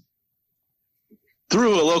serviced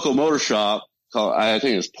through a local motor shop called, I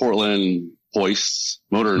think it's Portland Hoists,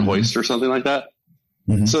 Motor and Hoist or something like that.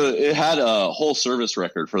 So it had a whole service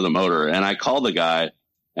record for the motor, and I called the guy,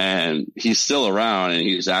 and he's still around, and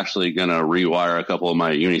he's actually going to rewire a couple of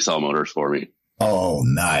my Unisaw motors for me. Oh,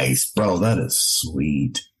 nice, bro. That is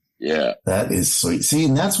sweet. Yeah. That is sweet. See,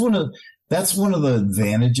 and that's one of the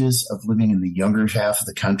advantages of living in the younger half of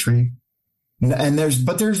the country. And there's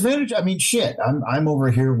advantage. I mean, shit, I'm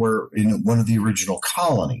over here where in one of the original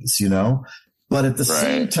colonies, but at the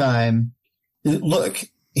same time, look,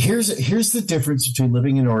 here's the difference between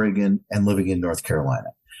living in Oregon and living in North Carolina.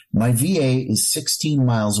 My VA is 16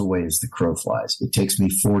 miles away as the crow flies. It takes me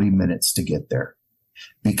 40 minutes to get there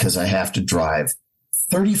because I have to drive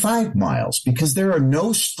 35 miles because there are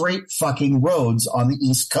no straight fucking roads on the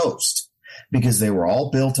East Coast because they were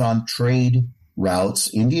all built on trade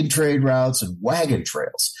routes, Indian trade routes, and wagon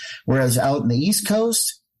trails. Whereas out in the East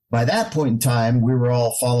Coast, by that point in time, we were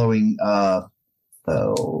all following,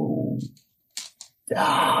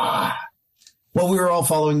 we were all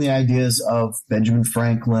following the ideas of Benjamin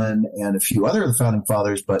Franklin and a few other of the founding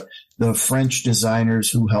fathers, but the French designers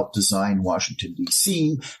who helped design Washington,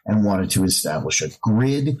 D.C. and wanted to establish a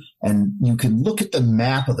grid. And you can look at the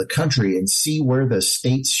map of the country and see where the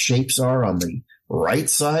state's shapes are on the right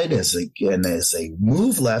side. As they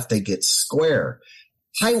move left, they get square.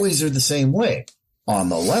 Highways are the same way. On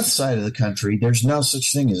the left side of the country, there's no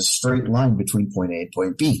such thing as a straight line between point A and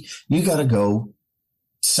point B. You got to go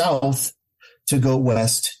south to go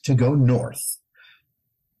west to go north.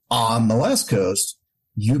 On the West Coast,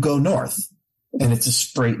 you go north, and it's a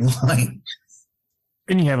straight line.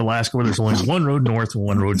 And you have Alaska where there's only one road north and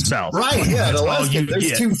one road south. Right, yeah. In Alaska, there's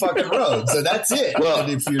get. 2 fucking roads, so that's it. Well,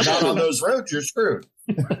 and if you're not on those roads, you're screwed.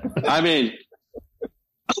 I mean,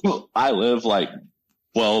 I live like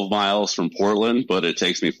 12 miles from Portland, but it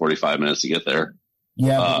takes me 45 minutes to get there.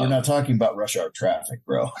 Yeah, but we're not talking about rush hour traffic,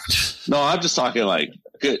 bro. No, I'm just talking like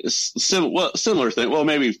similar thing. Well,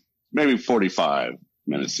 maybe 45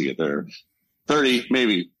 minutes to get there. 30,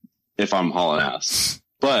 maybe if I'm hauling ass.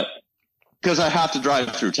 But because I have to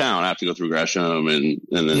drive through town, I have to go through Gresham and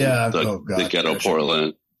then the ghetto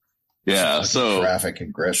Portland. Yeah, so traffic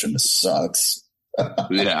in Gresham sucks.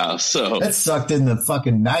 Yeah, so that sucked in the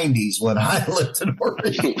fucking 90s when I lived in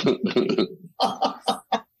Oregon.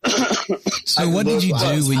 So what did you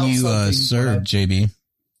do when you served, JB?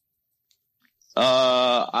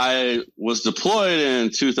 I was deployed in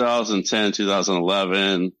 2010,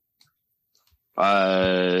 2011.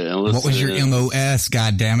 What was your MOS?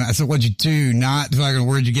 God damn it! I said, what'd you do? Not fucking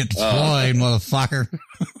where'd you get deployed, motherfucker?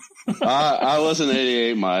 I was an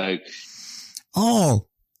 88 Mike. Oh,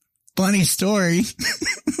 funny story.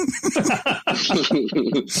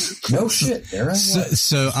 No shit. There I was.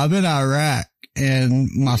 So I'm in Iraq, and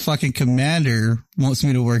my fucking commander wants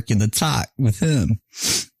me to work in the TOC with him,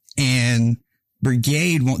 and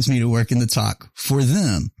brigade wants me to work in the TOC for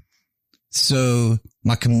them. So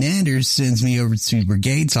my commander sends me over to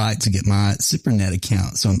brigade TOC to get my SIPRNet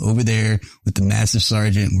account. So I'm over there with the master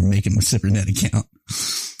sergeant, and we're making my SIPRNet account.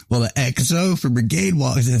 Well, the XO for brigade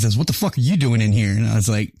walks in and says, "What the fuck are you doing in here?" And I was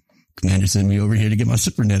like, "Commander sent me over here to get my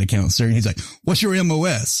SIPRNet account, sir." And he's like, "What's your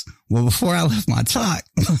MOS?" Well, before I left my TOC,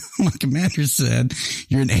 my commander said,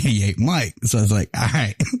 "You're an 88 Mike." So I was like, all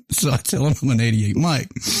right. So I tell him I'm an 88 Mike.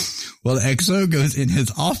 Well, the XO goes in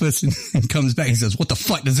his office and comes back and says, "What the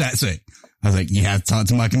fuck does that say?" I was like, "You have to talk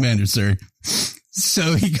to my commander, sir."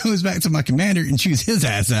 So he goes back to my commander and chews his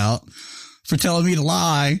ass out for telling me to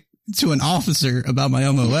lie to an officer about my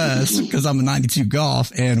MOS because I'm a 92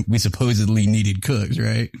 Golf and we supposedly needed cooks,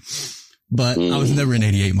 right? But I was never an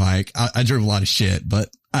 88 Mike. I drove a lot of shit, but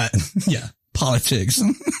yeah, politics.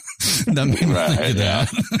 That made me think of that.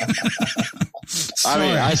 I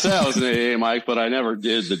mean, I said I was an 88 Mike, but I never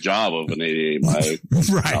did the job of an 88 Mike.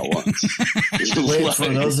 Right. Not once. Wait, for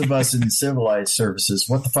those of us in civilized services,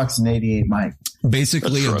 what the fuck's an 88 Mike?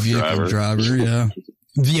 Basically a vehicle driver, yeah.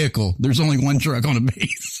 Vehicle. There's only one truck on a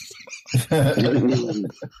base.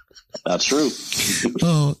 That's true.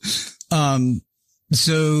 Oh,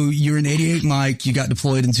 so you're an 88 Mike. You got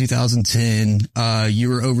deployed in 2010. You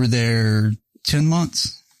were over there 10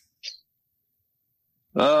 months.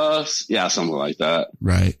 Yeah, something like that.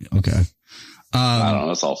 Right. Okay. I don't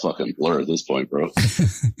know. It's all fucking blur at this point, bro.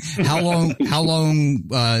 How long,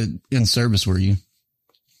 in service were you?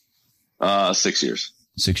 6 years.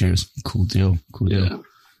 6 years. Cool deal. Yeah.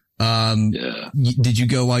 Did you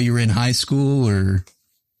go while you were in high school or?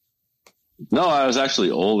 No, I was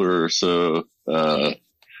actually older. So,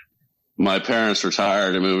 my parents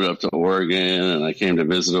retired and moved up to Oregon, and I came to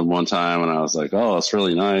visit them one time, and I was like, "Oh, it's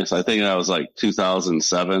really nice." I think that was like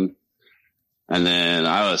 2007. And then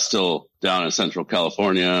I was still down in Central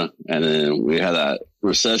California, and then we had that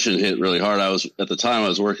recession hit really hard. At the time I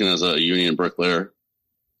was working as a union bricklayer.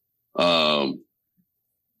 And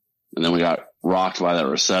then we got rocked by that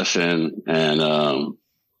recession, and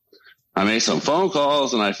I made some phone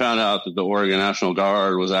calls, and I found out that the Oregon National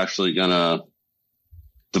Guard was actually going to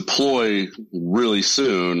deploy really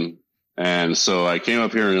soon. And so I came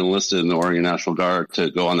up here and enlisted in the Oregon National Guard to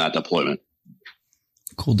go on that deployment.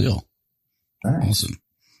 Cool deal. Nice. Awesome.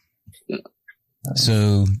 Yeah.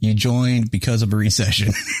 So you joined because of a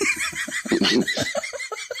recession.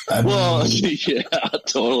 Well, yeah,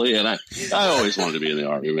 totally. And I always wanted to be in the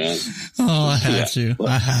Army, man. Oh, I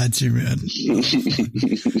had to, man.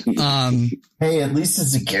 Hey, at least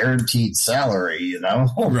it's a guaranteed salary, you know?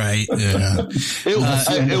 Right. Yeah. It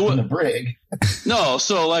was in the brig. No,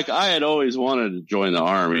 so like I had always wanted to join the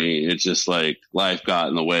Army. It's just like life got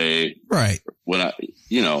in the way. Right. When I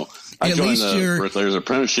joined the Bricklayer's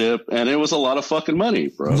Apprenticeship, and it was a lot of fucking money,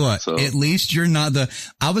 bro. Look, so. At least you're not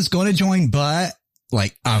I was going to join, but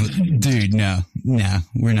like, dude, no,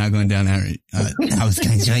 we're not going down that route. I was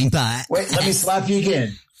going to join, but. Wait, let me slap you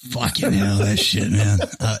again. Fucking hell, that shit, man.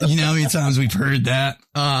 You know how many times we've heard that?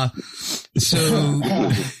 So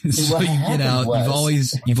you get out,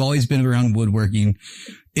 you've always been around woodworking.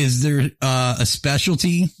 Is there a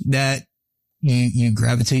specialty that you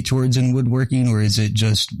gravitate towards in woodworking, or is it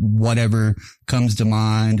just whatever comes to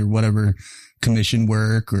mind, or whatever commission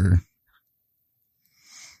work, or?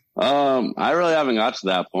 I really haven't got to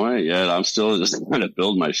that point yet. I'm still just trying to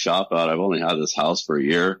build my shop out. I've only had this house for a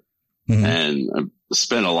year, and I've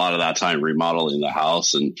spent a lot of that time remodeling the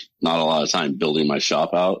house and not a lot of time building my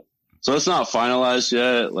shop out. So it's not finalized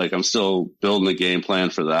yet. Like I'm still building the game plan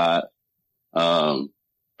for that.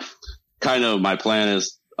 Kind of my plan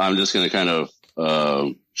is I'm just going to kind of,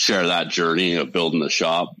 share that journey of building the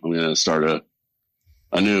shop. I'm going to start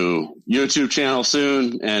a new YouTube channel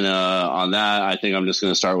soon. And, on that, I think I'm just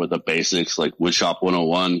going to start with the basics, like Woodshop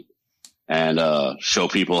 101, and, show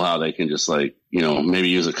people how they can just like, maybe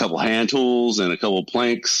use a couple hand tools and a couple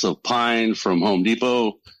planks of pine from Home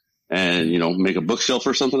Depot and, make a bookshelf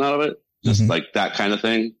or something out of it. Just like that kind of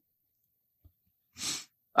thing.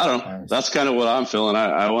 I don't know. That's kind of what I'm feeling.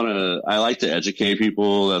 I like to educate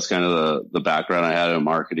people. That's kind of the background I had in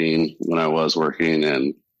marketing when I was working.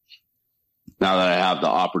 And now that I have the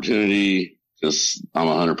opportunity, because I'm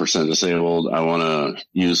 100% disabled, I want to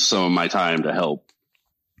use some of my time to help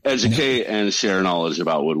educate and share knowledge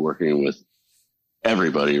about woodworking with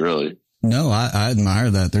everybody, really. No, I admire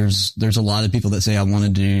that. There's a lot of people that say, I want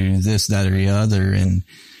to do this, that, or the other, and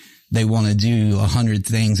they want to do 100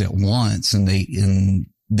 things at once, and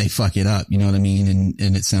they fuck it up. You know what I mean?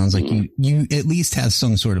 And it sounds like you at least have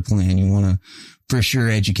some sort of plan. You want to for sure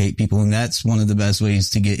educate people. And that's one of the best ways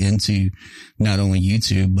to get into not only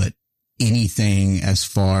YouTube, but anything as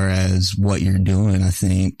far as what you're doing, I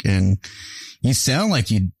think. And you sound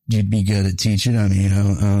like you'd be good at teaching. I mean, I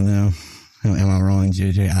don't know. Am I wrong,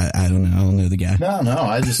 JJ? I don't know. I don't know the guy. No.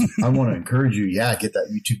 I want to encourage you. Yeah. Get that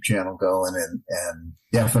YouTube channel going and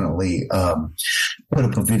definitely, put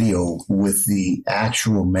up a video with the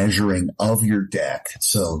actual measuring of your deck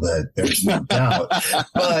so that there's no doubt,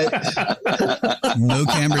 but no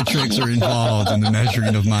camera tricks are involved in the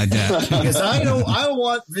measuring of my deck. Because I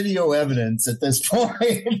want video evidence at this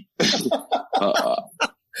point.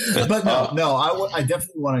 But no, I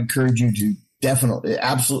definitely want to encourage you to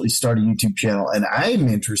absolutely start a YouTube channel. And I'm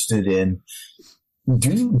interested in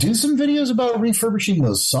do some videos about refurbishing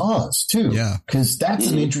those saws too. Yeah. Cause that's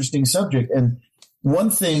an interesting subject. And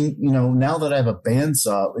one thing, now that I have a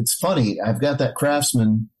bandsaw, it's funny. I've got that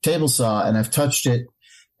Craftsman table saw and I've touched it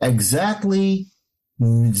exactly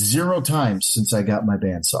 0 times since I got my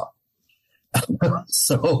bandsaw.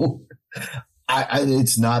 So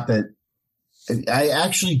it's not that I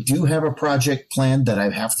actually do have a project planned that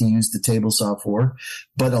I have to use the table saw for,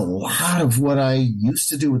 but a lot of what I used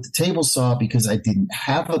to do with the table saw, because I didn't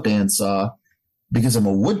have a bandsaw, because I'm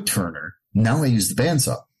a wood turner, now I use the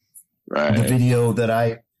bandsaw. Right. The video that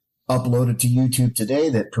I uploaded to YouTube today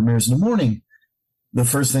that premieres in the morning, the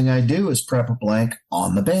first thing I do is prep a blank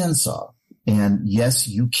on the bandsaw. And yes,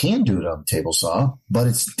 you can do it on the table saw, but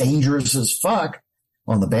it's dangerous as fuck.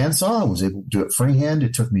 On the bandsaw, I was able to do it freehand.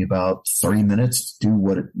 It took me about 30 minutes to do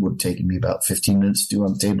what it would have taken me about 15 minutes to do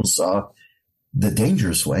on the table saw, the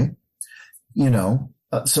dangerous way,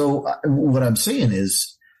 So what I'm saying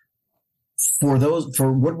is for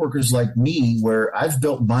woodworkers like me, where I've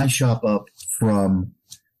built my shop up from,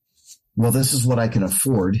 well, this is what I can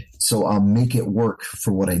afford, so I'll make it work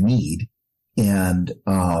for what I need. And,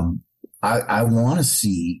 I want to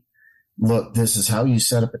see, look, this is how you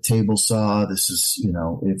set up a table saw. This is,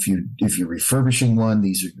 if you're refurbishing one,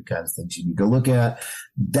 these are the kind of things you need to look at.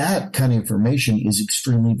 That kind of information is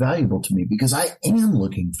extremely valuable to me because I am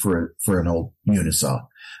looking for an old unisaw.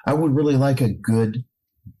 I would really like a good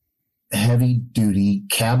heavy duty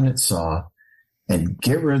cabinet saw and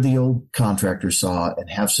get rid of the old contractor saw and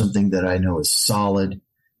have something that I know is solid,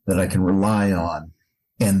 that I can rely on,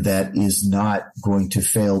 and that is not going to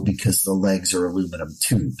fail because the legs are aluminum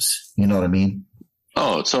tubes. You know what I mean?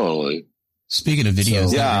 Oh, totally. Speaking of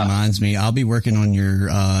videos, that reminds me, I'll be working on your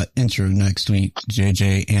intro next week,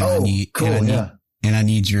 JJ. And and I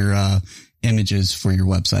need your images for your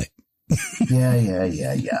website. Yeah.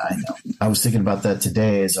 I know. I was thinking about that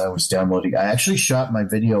today as I was downloading. I actually shot my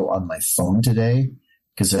video on my phone today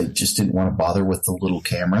because I just didn't want to bother with the little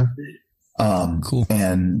camera. Cool.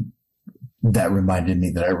 And that reminded me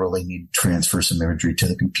that I really need to transfer some imagery to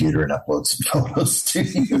the computer and upload some photos to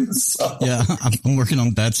you. So. Yeah, I'm working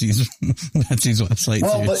on Betsy's website.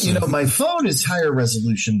 Well, too, but so. my phone is higher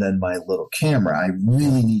resolution than my little camera. I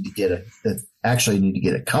really need to get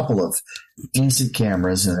a couple of decent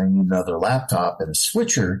cameras, and I need another laptop and a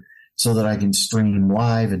switcher so that I can stream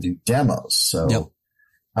live and do demos. So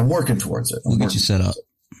I'm working towards it. We'll get you set up.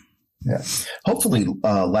 Yeah. Hopefully,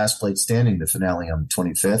 Last Plate Standing, the finale on the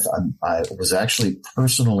 25th. I was actually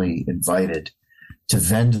personally invited to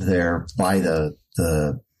vend there by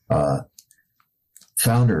the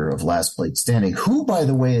founder of Last Plate Standing, who, by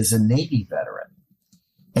the way, is a Navy veteran.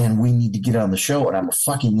 And we need to get on the show, and I'm a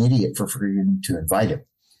fucking idiot for forgetting to invite him.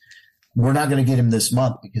 We're not going to get him this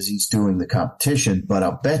month because he's doing the competition, but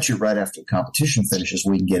I'll bet you right after the competition finishes,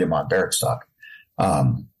 we can get him on Barracks Talk.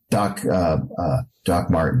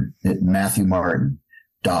 Doc Martin, Matthew Martin,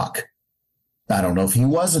 Doc. I don't know if he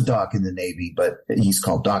was a Doc in the Navy, but he's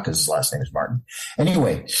called Doc because his last name is Martin.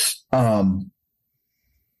 Anyway, so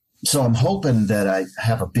I'm hoping that I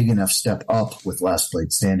have a big enough step up with Last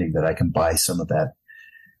Plate Standing that I can buy some of that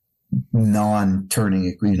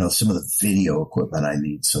non-turning, some of the video equipment I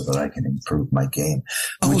need so that I can improve my game.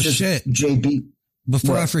 Oh, shit. JB.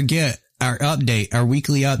 Before I forget, our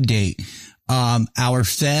weekly update. Our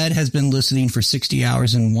Fed has been listening for 60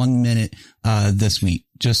 hours and 1 minute, this week.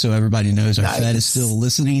 Just so everybody knows, our Fed is still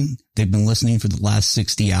listening. They've been listening for the last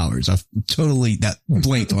 60 hours. That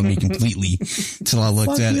blinked on me completely till I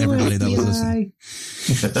looked at everybody that was listening.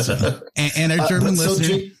 So, and our German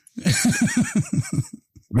listener.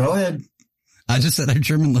 Go ahead. I just said our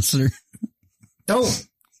German listener. Oh.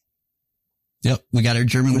 Yep. We got our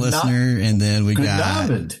German listener, and then we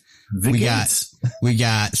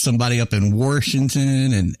got somebody up in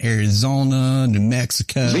Washington and Arizona, New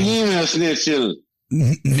Mexico,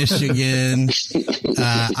 Michigan.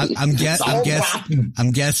 I'm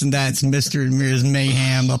guessing that's Mr. and Ms.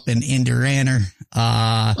 Mayhem up in Indiana.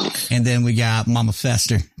 And then we got Mama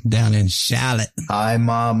Fester down in Charlotte. Hi,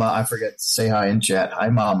 Mama. I forgot to say hi in chat. Hi,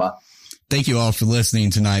 Mama. Thank you all for listening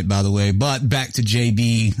tonight, by the way. But back to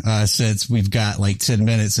JB, since we've got like 10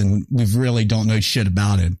 minutes and we really don't know shit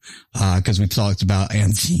about him, cause we talked about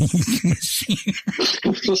Antique Machinery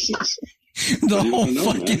the whole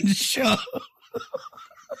fucking show.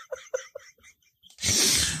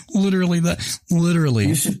 Literally, the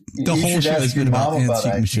whole show has been about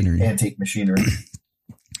Antique Machinery.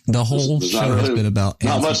 The whole show has been about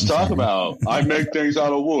not much to talk about. I make things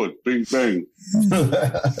out of wood. Bing, bang.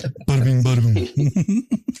 Bada bing, bada bing.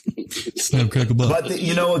 Snap, crackle, butt. But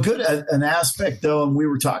an aspect though, and we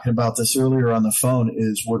were talking about this earlier on the phone,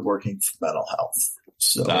 is woodworking for mental health.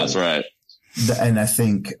 So that's right. And I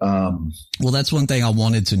think, well, that's one thing I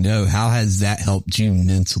wanted to know. How has that helped you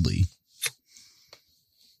mentally?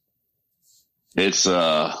 It's,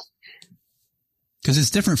 cause it's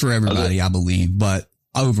different for everybody, I believe, but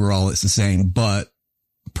overall it's the same, but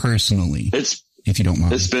personally, if you don't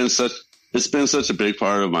mind, it's been such a big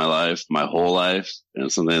part of my life, my whole life,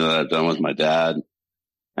 and something that I've done with my dad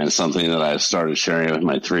and something that I've started sharing with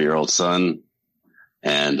my 3-year-old son.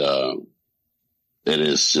 And, it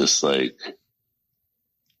is just like,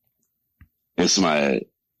 it's my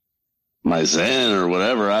zen or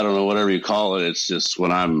whatever. I don't know, whatever you call it. It's just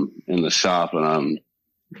when I'm in the shop and I'm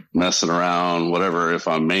messing around, whatever, if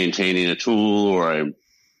I'm maintaining a tool or I'm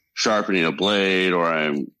sharpening a blade or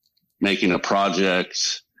I'm making a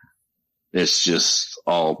project, it's just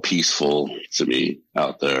all peaceful to me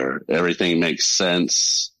out there. Everything makes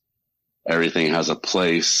sense. Everything has a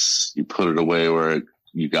place. You put it away where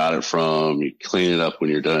you got it from. You clean it up when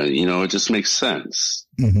you're done. It just makes sense.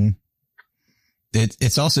 Mm-hmm.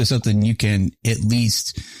 It's also something you can, at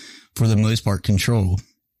least for the most part, control,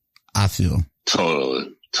 I feel.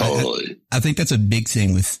 Totally. I think that's a big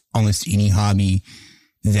thing with almost any hobby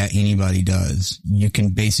that anybody does. You can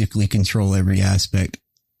basically control every aspect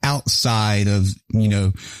outside of,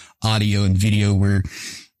 audio and video where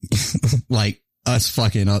like us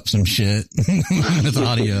fucking up some shit with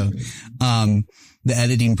audio. The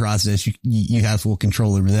editing process, you have full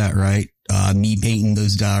control over that, right? Me painting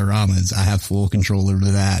those dioramas, I have full control over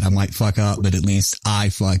that. I might fuck up, but at least I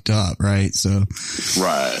fucked up, right? So,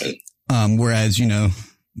 right. Whereas,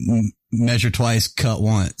 measure twice, cut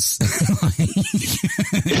once. No.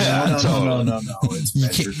 It's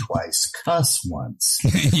measure twice, cuss once.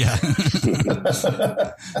 Yeah.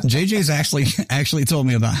 JJ's actually told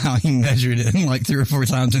me about how he measured it like 3 or 4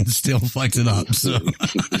 times and still fucked it up. So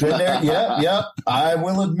yeah. I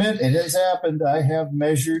will admit it has happened. I have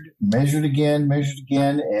measured again,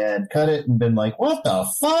 and cut it and been like, what the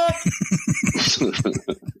fuck?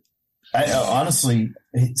 I honestly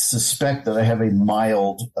suspect that I have a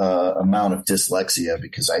mild amount of dyslexia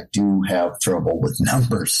because I do have trouble with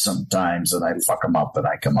numbers sometimes, and I fuck them up and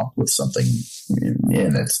I come up with something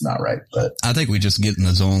and it's not right. But I think we just get in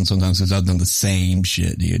the zone sometimes because I've done the same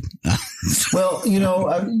shit, dude. Well,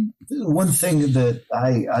 one thing that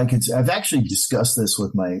I could say, I've actually discussed this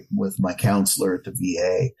with my counselor at the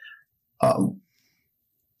VA.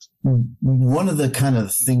 One of the kind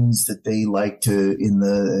of things that they like to in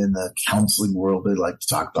the counseling world, they like to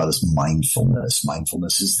talk about is mindfulness.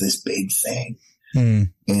 Mindfulness is this big thing.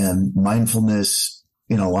 And mindfulness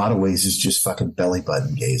in a lot of ways is just fucking belly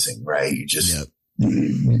button gazing, right? You just,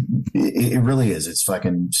 it really is. It's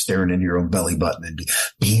fucking staring into your own belly button and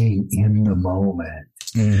being in the moment.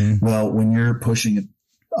 Mm-hmm. Well, when you're pushing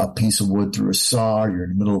a piece of wood through a saw, you're in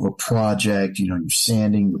the middle of a project, you're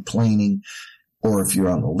sanding, you're planing, or if you're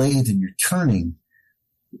on the lathe and you're turning,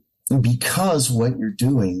 because what you're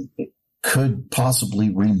doing could possibly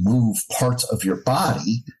remove parts of your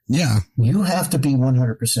body. Yeah. You have to be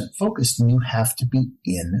 100% focused and you have to be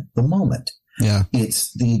in the moment. Yeah.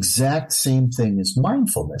 It's the exact same thing as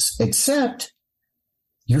mindfulness, except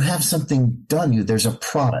you have something done. There's a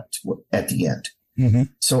product at the end. Mm-hmm.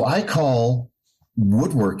 So I call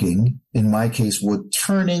woodworking, in my case, wood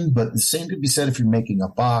turning, but the same could be said if you're making a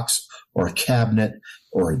box or a cabinet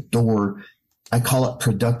or a door. I call it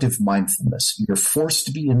productive mindfulness. You're forced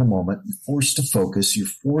to be in the moment. You're forced to focus. You're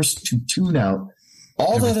forced to tune out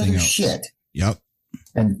all everything that other else. Shit. Yep.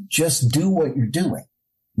 And just do what you're doing.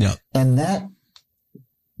 Yep. And that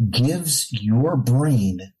gives your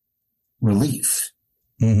brain relief.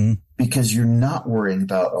 Mm-hmm. Because you're not worrying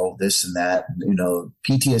about, this and that.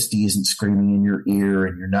 PTSD isn't screaming in your ear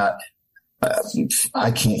and you're not,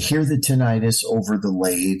 I can't hear the tinnitus over the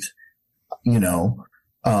lathe,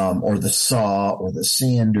 or the saw or the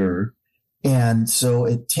sander. And so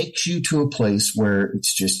it takes you to a place where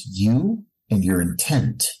it's just you and your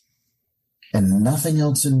intent and nothing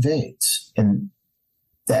else invades. And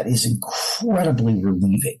that is incredibly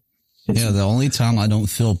relieving. The only time I don't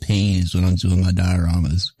feel pain is when I'm doing my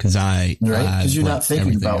dioramas because because you're not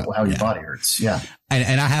thinking about how your body hurts. Yeah.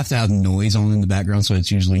 And I have to have noise on in the background. So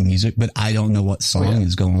it's usually music, but I don't know what song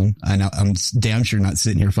is going. I'm damn sure not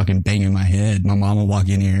sitting here fucking banging my head. My mom will walk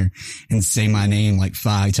in here and say my name like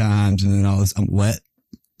 5 times. And then I'm what?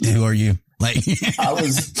 Who are you? Like I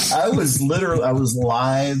was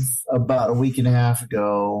live about a week and a half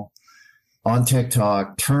ago on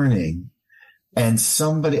TikTok turning. And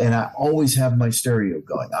I always have my stereo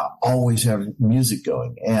going. I always have music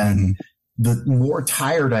going. And the more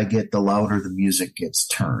tired I get, the louder the music gets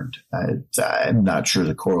turned. I'm not sure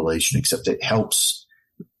the correlation, except it helps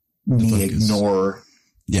me ignore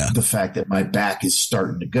the fact that my back is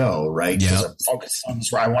starting to go, right? Because I'm focused on this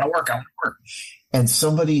where I want to work. And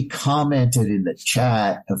somebody commented in the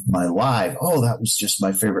chat of my live, that was just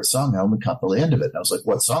my favorite song. I only caught the end of it. And I was like,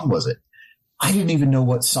 what song was it? I didn't even know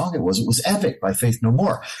what song it was. It was Epic by Faith No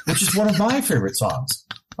More, which is one of my favorite songs.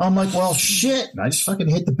 I'm like, well, shit. And I just fucking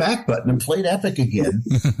hit the back button and played Epic again.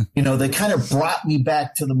 They kind of brought me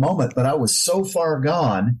back to the moment, but I was so far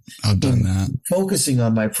gone. I've done that. Focusing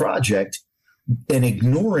on my project and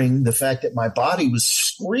ignoring the fact that my body was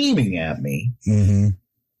screaming at me. Mm-hmm.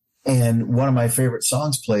 And one of my favorite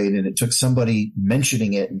songs played, and it took somebody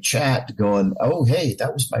mentioning it in chat going, oh, hey,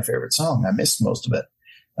 that was my favorite song. I missed most of it.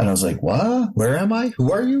 And I was like, what? Where am I?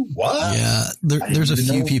 Who are you? What? Yeah. There's a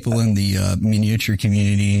few people in the miniature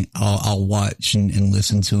community. I'll watch and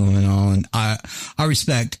listen to them and all. And I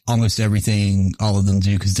respect almost everything all of them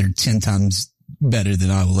do because they're 10 times better than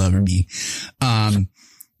I will ever be.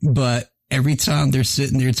 But every time they're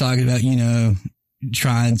sitting there talking about,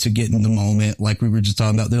 trying to get in the moment, like we were just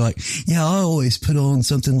talking about, they're like, I always put on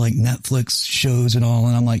something like Netflix shows and all.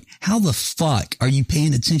 And I'm like, how the fuck are you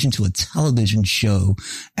paying attention to a television show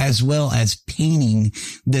as well as painting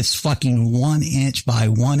this fucking 1 inch by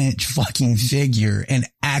 1 inch fucking figure and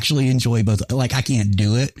actually enjoy both? Like, I can't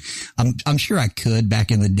do it. I'm sure I could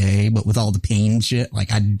back in the day, but with all the pain shit,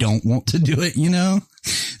 like I don't want to do it,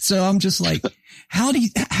 So I'm just like, how do you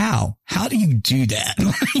do that?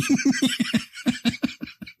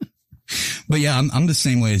 But yeah, I'm the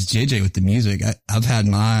same way as JJ with the music.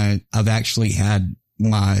 I've actually had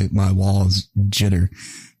my walls jitter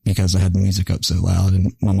because I had the music up so loud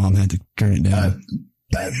and my mom had to turn it down.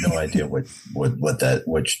 I have no idea what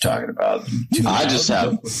you're talking about. I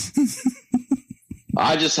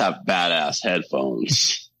just have badass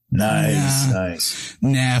headphones. Nice.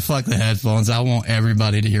 Nah, fuck the headphones. I want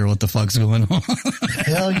everybody to hear what the fuck's going on.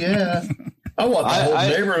 Hell yeah. I want the whole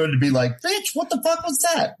neighborhood to be like, bitch, what the fuck was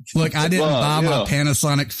that? Look, I didn't buy my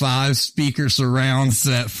Panasonic 5 speaker surround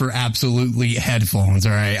set for absolutely headphones.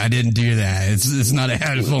 All right. I didn't do that. It's not a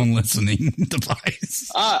headphone listening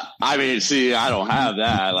device. I mean, see, I don't have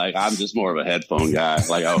that. Like, I'm just more of a headphone guy.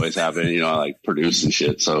 Like, I always have been, you know, I like produce and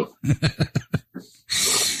shit. So,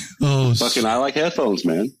 I like headphones,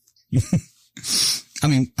 man. I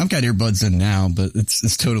mean, I've got earbuds in now, but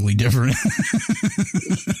it's totally different.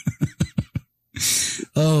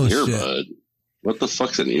 Earbud. Shit. What the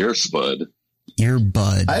fuck's an earspud?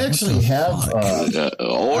 Earbud. I actually have. You said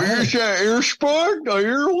earspud? A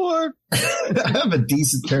ear what? I have a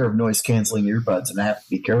decent pair of noise canceling earbuds, and I have to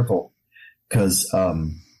be careful because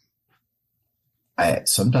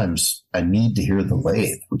sometimes I need to hear the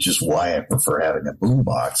lathe, which is why I prefer having a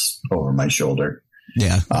boombox over my shoulder.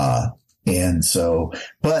 Yeah. And so,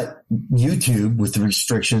 but YouTube with the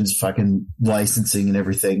restrictions, fucking licensing and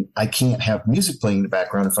everything, I can't have music playing in the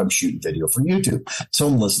background if I'm shooting video for YouTube. So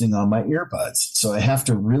I'm listening on my earbuds. So I have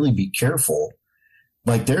to really be careful.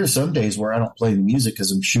 Like there are some days where I don't play the music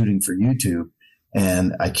because I'm shooting for YouTube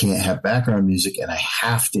and I can't have background music and I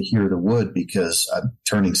have to hear the wood because I'm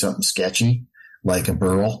turning something sketchy like a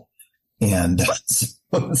burl. And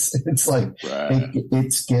it's like,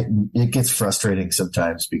 it gets frustrating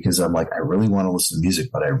sometimes because I'm like, I really want to listen to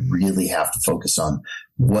music, but I really have to focus on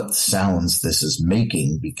what sounds this is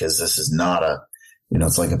making because this is not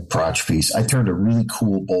it's like a crotch piece. I turned a really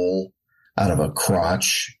cool bowl out of a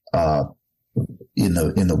crotch, in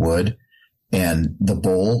the wood, and the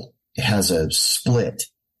bowl has a split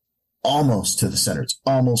almost to the center. It's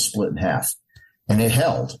almost split in half and it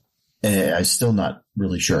held. I'm still not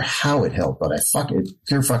really sure how it held, but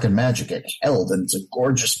pure fucking magic. It held, and it's a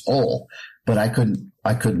gorgeous bowl. But I couldn't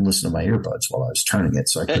listen to my earbuds while I was turning it,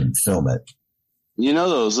 so I couldn't film it. You know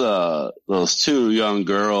those two young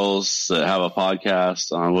girls that have a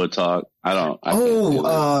podcast on Wood Talk?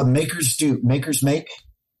 Makers Make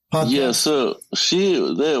podcast? Yeah, so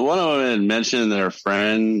one of them had mentioned their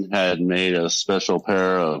friend had made a special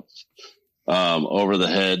pair of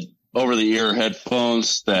over the ear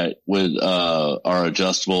headphones that are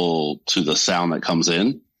adjustable to the sound that comes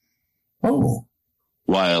in. Oh,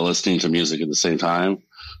 while listening to music at the same time.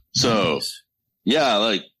 So yeah,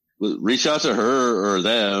 like reach out to her or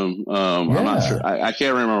them. I'm not sure. I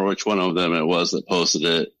can't remember which one of them it was that posted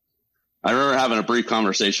it. I remember having a brief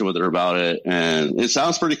conversation with her about it and it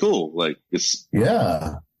sounds pretty cool. Like it's,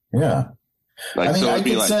 yeah. Like,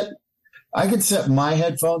 I could set my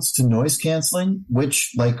headphones to noise canceling,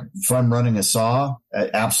 which, like, if I'm running a saw,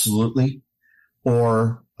 absolutely.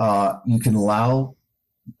 Or you can allow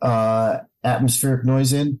atmospheric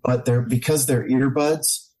noise in, but because they're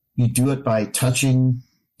earbuds, you do it by touching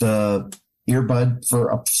the earbud for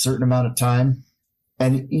a certain amount of time.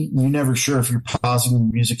 And you're never sure if you're pausing your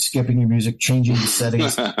music, skipping your music, changing the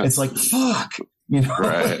settings. It's like, fuck,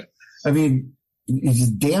 Right. I mean, these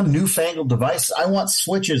damn newfangled devices. I want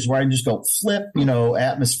switches where I can just go flip,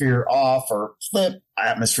 atmosphere off or flip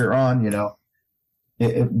atmosphere on,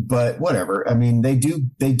 but whatever. I mean,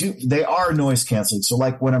 they are noise canceling. So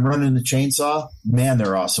like when I'm running the chainsaw, man,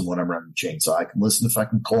 they're awesome when I'm running the chainsaw. I can listen to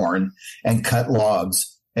fucking Korn and cut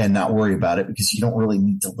logs and not worry about it because you don't really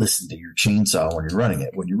need to listen to your chainsaw when you're running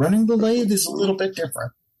it. When you're running the lathe, it's a little bit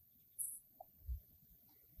different.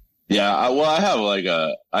 Yeah,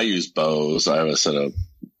 I use Bose. I have a set of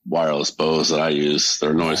wireless Bose that I use.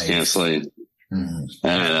 They're noise canceling. And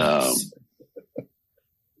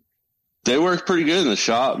they work pretty good in the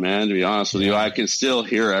shop, man, to be honest with you. I can still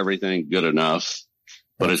hear everything good enough,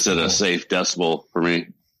 but it's at a safe decibel for me.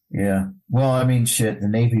 Yeah. Well, I mean, shit, the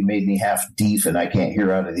Navy made me half deaf and I can't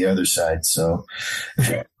hear out of the other side, so.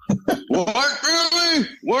 What, really?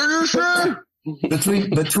 What did you say?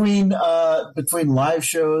 Between live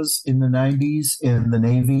shows in the 90s in the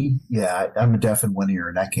Navy, yeah, I'm deaf in one ear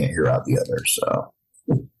and I can't hear out the other. So,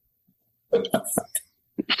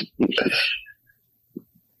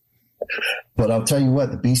 but I'll tell you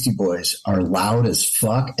what, the Beastie Boys are loud as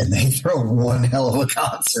fuck, and they throw one hell of a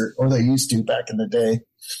concert, or they used to back in the day.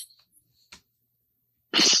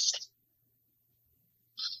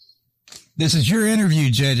 This is your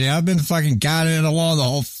interview, JJ. I've been fucking guiding it along the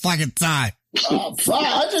whole fucking time. Oh,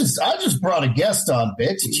 I just brought a guest on,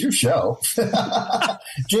 bitch. It's your show.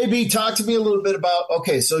 JB, talk to me a little bit about,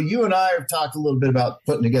 okay, so you and I have talked a little bit about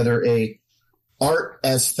putting together a art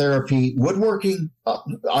as therapy, woodworking,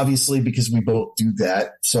 obviously, because we both do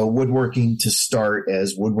that. So woodworking to start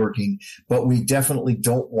as woodworking, but we definitely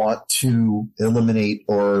don't want to eliminate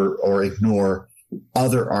or ignore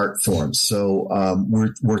other art forms. So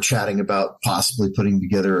we're chatting about possibly putting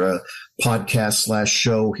together a podcast /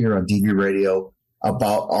 show here on DV Radio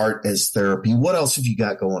about art as therapy. What else have you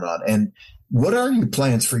got going on? And what are your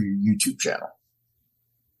plans for your YouTube channel?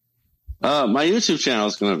 My YouTube channel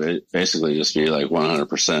is going to basically just be like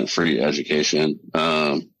 100% free education.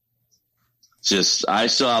 I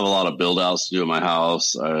still have a lot of build outs to do in my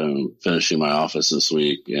house. I'm finishing my office this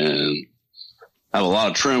week and I have a lot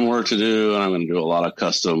of trim work to do, and I'm going to do a lot of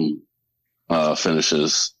custom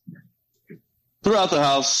finishes throughout the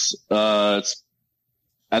house. It's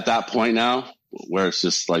at that point now where it's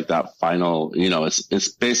just like that final, it's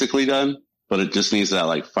basically done, but it just needs that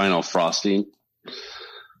like final frosting.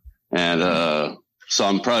 And so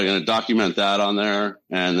I'm probably going to document that on there.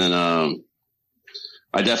 And then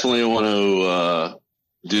I definitely want to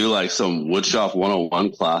do like some woodshop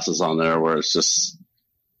 101 classes on there where it's just,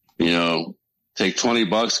 take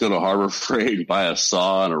 $20, go to Harbor Freight and buy a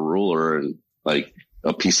saw and a ruler and like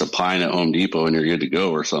a piece of pine at Home Depot and you're good to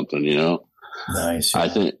go or something, Nice. I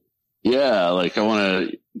think, like I want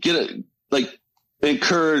to get it, like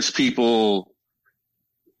encourage people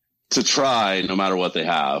to try no matter what they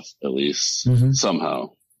have, at least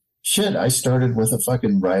somehow. Shit, I started with a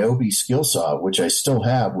fucking Ryobi skill saw, which I still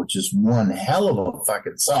have, which is one hell of a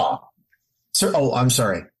fucking saw. I'm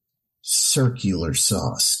sorry. Circular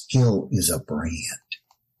saw. Skill is a brand.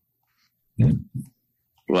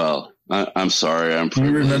 Well, I'm sorry. I'm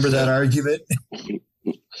privileged. You remember that argument?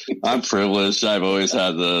 I'm privileged. I've always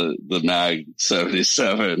had the Mag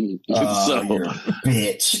 77. So you're a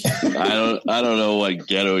bitch. I don't know what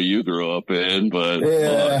ghetto you grew up in, but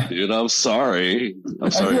look, dude, I'm sorry. I'm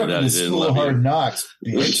sorry that I didn't love you. Hard knocks,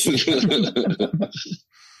 bitch.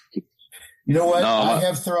 You know what?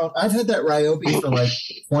 I've had that Ryobi for like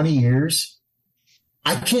 20 years.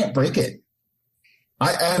 I can't break it.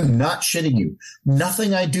 I am not shitting you.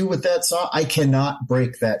 Nothing I do with that saw, I cannot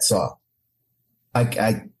break that saw.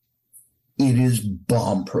 It is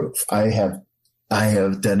bomb proof. I have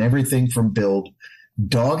done everything from build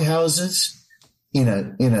dog houses in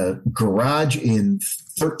a garage in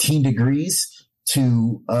 13 degrees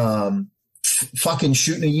to, fucking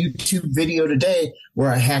shooting a YouTube video today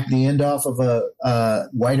where I hacked the end off of a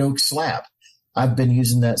white oak slab. I've been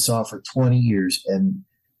using that saw for 20 years. And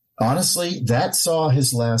honestly, that saw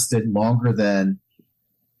has lasted longer than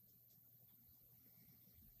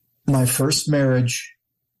my first marriage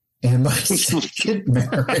and my second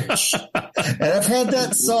marriage. And I've had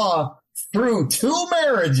that saw through 2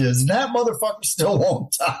 marriages, and that motherfucker still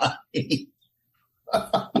won't die.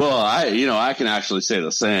 Well, I can actually say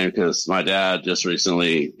the same because my dad just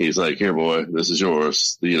recently, he's like, here, boy, this is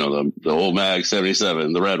yours. The old Mag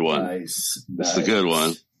 77, the red one. Nice. It's the good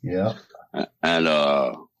one. Yeah. And,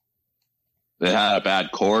 it had a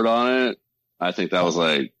bad cord on it. I think that was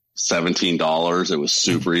like $17. It was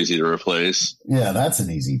super easy to replace. Yeah, that's an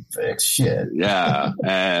easy fix. Shit. Yeah.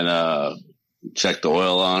 And, check the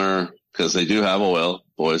oil on her because they do have oil,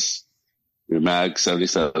 boys. Your Mag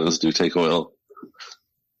 77s do take oil.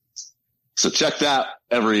 So check that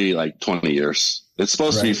every like 20 years. It's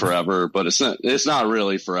supposed to be forever, but it's not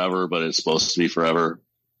really forever, but it's supposed to be forever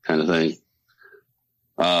kind of thing.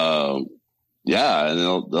 Yeah, and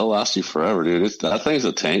they'll last you forever, dude. That thing's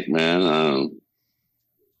a tank, man.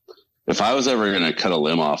 If I was ever going to cut a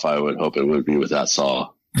limb off, I would hope it would be with that saw.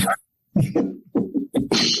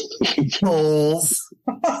 Goals.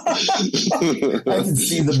 I can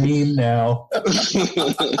see the meme now.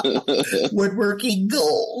 Woodworking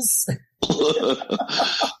goals.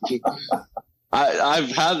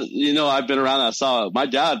 I've been around that saw. My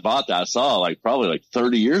dad bought that saw probably like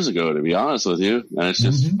 30 years ago, to be honest with you. And it's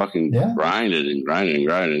just fucking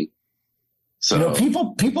grinding. So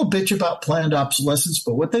people bitch about planned obsolescence,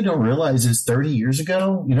 but what they don't realize is 30 years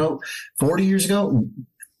ago, 40 years ago,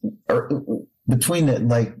 or between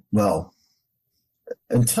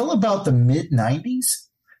until about the mid 90s,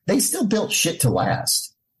 they still built shit to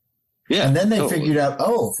last. Yeah. And then they figured out,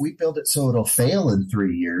 if we build it so it'll fail in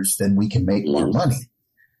 3 years, then we can make more money.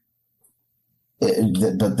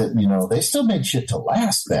 But they still made shit to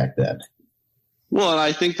last back then. Well, and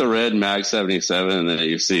I think the red Mag 77 that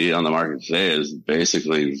you see on the market today is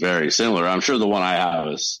basically very similar. I'm sure the one I have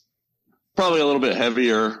is probably a little bit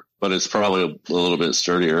heavier, but it's probably a little bit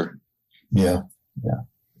sturdier. Yeah. Yeah.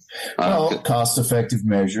 Well, cost-effective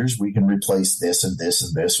measures, we can replace this and this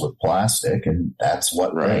and this with plastic, and that's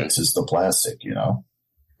what breaks is the plastic,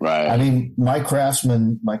 Right. I mean, my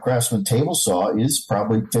Craftsman table saw is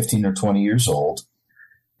probably 15 or 20 years old,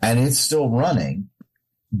 and it's still running.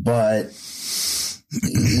 But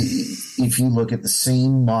if you look at the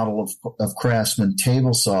same model of Craftsman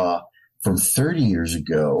table saw from 30 years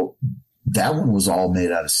ago, that one was all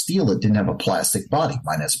made out of steel. It didn't have a plastic body.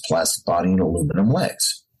 Mine has a plastic body and aluminum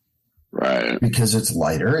legs. Right. Because it's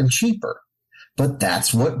lighter and cheaper. But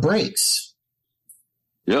that's what breaks.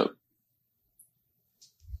 Yep.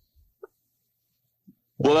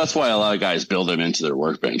 Well, that's why a lot of guys build them into their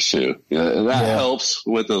workbench too. That helps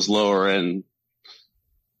with those lower end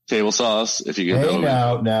table saws. If you can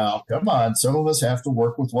now, come on. Some of us have to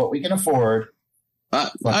work with what we can afford.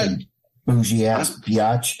 Fucking bougie ass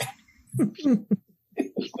biatch.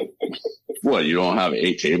 What, you don't have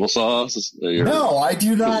 8 table saws? No, I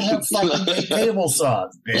do not have fucking 8 table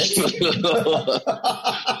saws, bitch.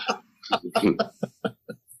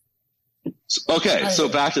 Okay, so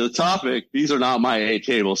back to the topic. These are not my 8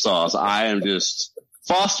 table saws. I am just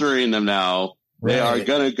fostering them now. Right. They are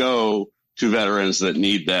going to go to veterans that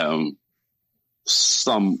need them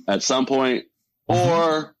at some point,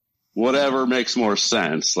 or whatever makes more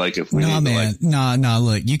sense. Like if we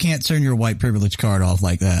look, you can't turn your white privilege card off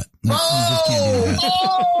like that. You just can't do that.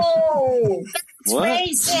 Oh, that's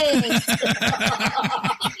racist.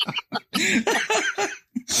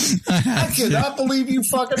 I cannot believe you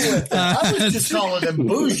fucking with that. I was just calling them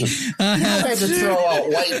bougie. You had to throw out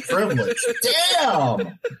white privilege.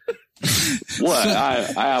 Damn. What? I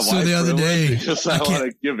have so the other day because I want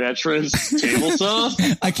to give veterans table saws.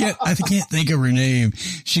 I can't think of her name.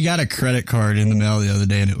 She got a credit card in the mail the other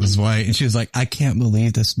day and it was white, and she was like, "I can't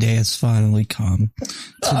believe this day has finally come.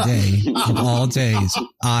 Today of all days,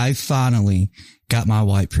 I finally got my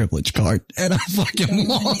white privilege card," and I fucking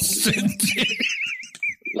lost it.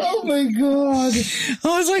 Oh my God.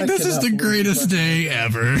 I was like, this is the greatest day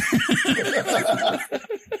ever.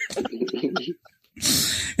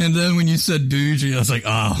 And then when you said bougie, I was like,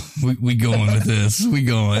 oh, we going with this. We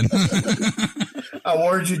going. I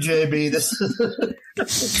warned you, JB.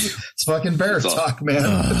 It's fucking bear talk, man.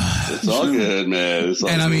 It's all good, man.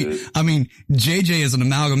 And I mean, JJ is an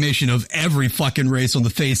amalgamation of every fucking race on the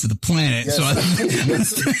face of the planet. Yes.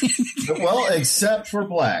 So well, except for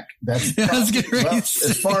black. That's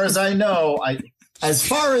as far as I know.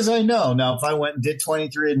 Now, if I went and did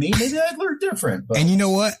 23andMe, maybe I'd learn different. But. And you know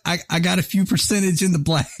what? I got a few percentage in the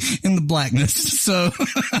blackness, so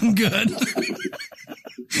I'm good.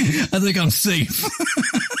 I think I'm safe.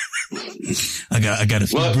 I got a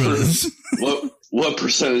few brothers. What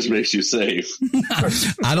percentage makes you safe?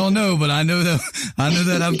 I don't know, but I know that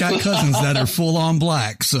I've got cousins that are full on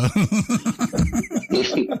black. So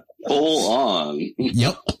full on.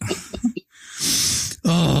 Yep.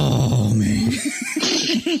 Oh man.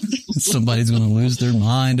 Somebody's going to lose their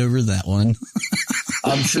mind over that one.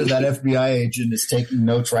 I'm sure that FBI agent is taking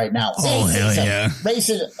notes right now. Oh, hell yeah.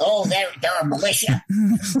 Racism. Oh, they're a militia.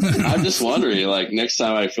 I'm just wondering, like, next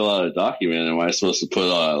time I fill out a document, am I supposed to put,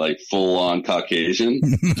 like, full-on Caucasian?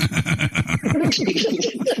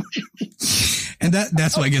 And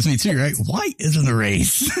that's what gets me too, right? White isn't a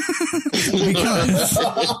race. because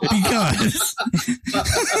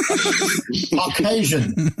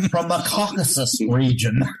Caucasian from the Caucasus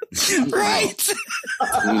region. Right.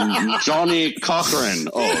 Johnny Cochran.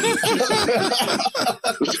 Oh.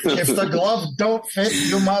 If the glove don't fit,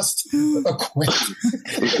 you must acquit.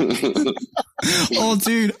 Oh,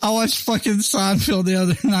 dude, I watched fucking Seinfeld the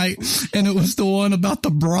other night, and it was the one about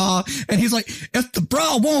the bra, and he's like, if the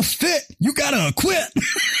bra won't fit, you gotta acquit.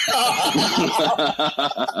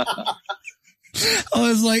 I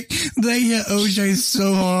was like, they hit OJ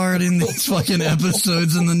so hard in these fucking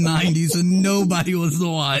episodes in the 90s, and nobody was the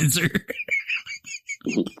wiser.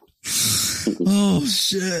 Oh,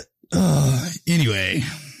 shit. Anyway.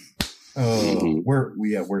 Oh,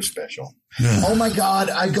 we're special. Oh my God.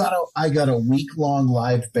 I got a week-long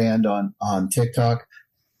live banned on TikTok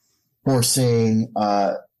for saying,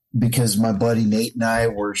 because my buddy Nate and I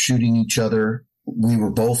were shooting each other. We were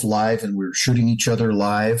both live and we were shooting each other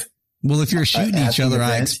live. Well, if you're shooting each other,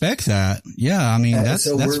 I expect that. Yeah. I mean, that's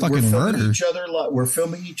fucking murder. We're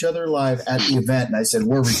filming each other live at the event. And I said,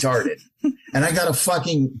 we're retarded. And I got a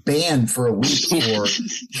fucking ban for a week for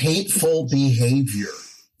hateful behavior.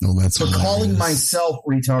 Oh, that's for hilarious. Calling myself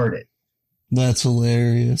retarded. That's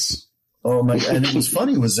hilarious. Oh my! And it was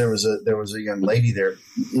funny was there was a young lady there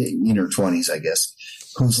in her 20s, I guess,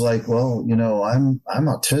 who's like, well, you know, I'm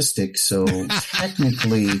autistic, so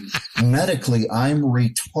technically, medically, I'm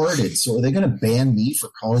retarded. So are they going to ban me for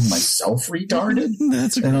calling myself retarded?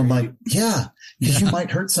 That's and I'm like, yeah, because you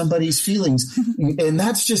might hurt somebody's feelings, and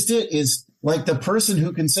that's just it. Is like the person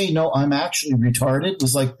who can say, no, I'm actually retarded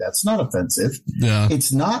was like, that's not offensive. Yeah.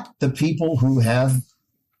 It's not the people who have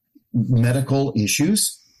medical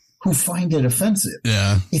issues who find it offensive.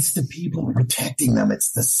 Yeah. It's the people protecting them.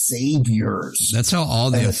 It's the saviors. That's how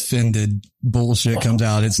all the offended bullshit comes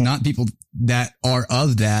out. It's not people that are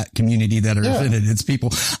of that community that are offended. It's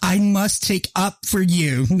people, I must take up for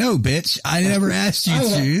you. No, bitch. I never asked you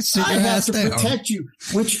to. Sit I your have ass to down. protect you,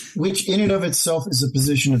 which in and of itself is a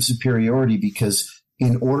position of superiority, because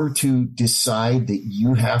in order to decide that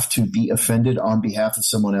you have to be offended on behalf of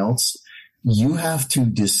someone else, you have to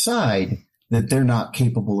decide that they're not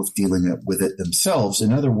capable of dealing with it themselves.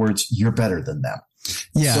 In other words, you're better than them.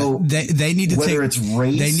 Yeah, so they need to whether take, it's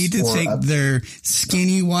race, they need to take their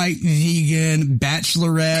skinny white vegan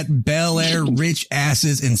bachelorette Bel Air rich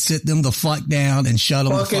asses and sit them the fuck down and shut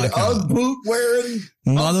them the fuck up. Boot wearing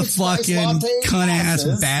Motherfucking cunt ass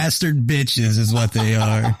bastard bitches is what they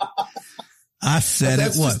are. I said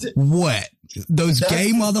it. What? Those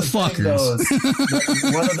gay motherfuckers.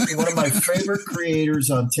 One of my favorite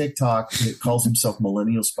creators on TikTok calls himself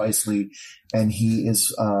Millennial Spice Lee, and he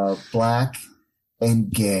is black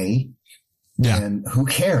and gay. Yeah. And who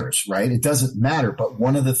cares, right? It doesn't matter. But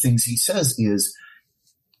one of the things he says is,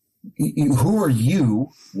 who are you,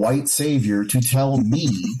 white savior, to tell me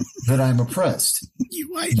that I'm oppressed?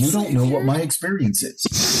 You don't know what my experience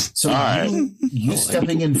is. So you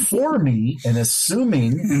stepping in for me and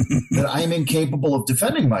assuming that I'm incapable of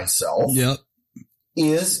defending myself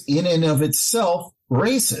is in and of itself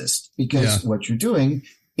racist, because what you're doing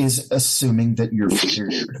is assuming that you're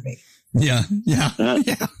superior to me. Yeah.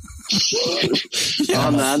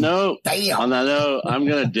 On that note, I'm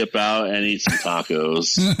gonna dip out and eat some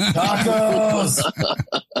tacos.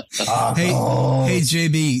 Hey,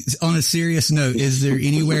 JB. On a serious note, is there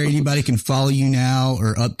anywhere anybody can follow you now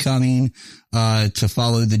or upcoming to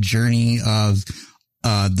follow the journey of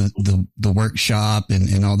the workshop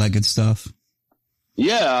and all that good stuff?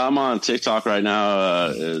 Yeah, I'm on TikTok right now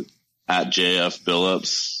at JF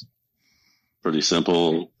Billups. Pretty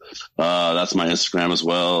simple. That's my Instagram as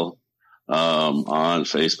well. On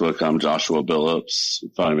Facebook, I'm Joshua Billups.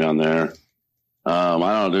 Find me on there. I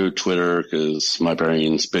don't do Twitter because my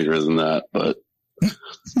brain's bigger than that, but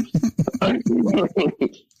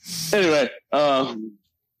anyway,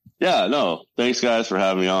 thanks guys for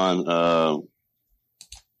having me on.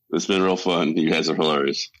 It's been real fun. You guys are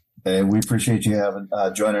hilarious. Hey, we appreciate you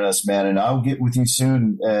joining us, man. And I'll get with you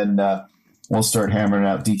soon, and we'll start hammering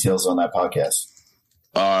out details on that podcast.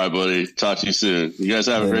 All right, buddy. Talk to you soon. You guys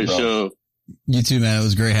have a great show. You too, man. It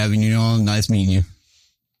was great having you on. Nice meeting you.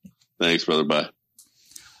 Thanks, brother. Bye.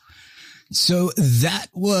 So that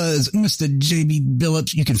was Mr. JB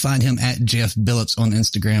Billups. You can find him at JF Billups on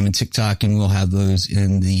Instagram and TikTok, and we'll have those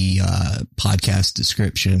in the podcast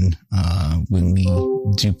description when we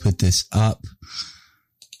do put this up.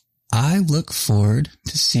 I look forward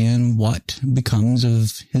to seeing what becomes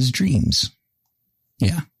of his dreams.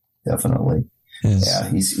 Yeah, definitely.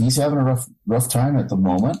 He's having a rough time at the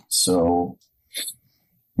moment. So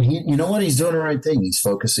you know what? He's doing the right thing. He's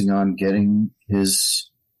focusing on getting his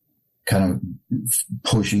kind of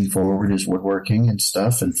pushing forward his woodworking and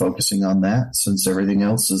stuff, and focusing on that, since everything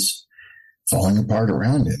else is falling apart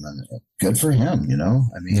around him. And good for him, you know.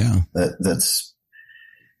 I mean, that's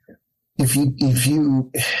if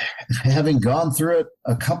you having gone through it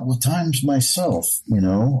a couple of times myself, you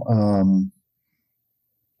know.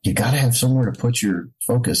 You got to have somewhere to put your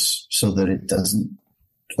focus so that it doesn't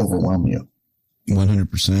overwhelm you.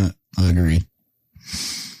 100%. I agree.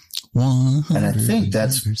 100%. And I think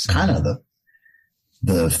that's kind of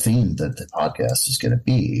the theme that the podcast is going to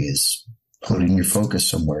be, is putting your focus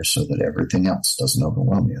somewhere so that everything else doesn't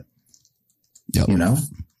overwhelm you. Yep. You know,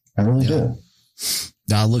 I really do.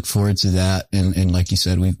 I look forward to that. And like you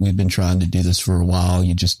said, we've been trying to do this for a while.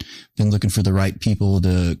 You just been looking for the right people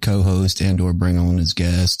to co-host and or bring on as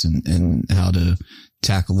guests, and how to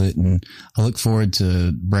tackle it. And I look forward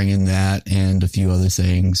to bringing that and a few other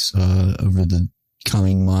things, over the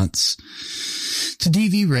coming months to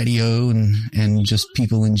DV Radio and just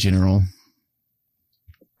people in general.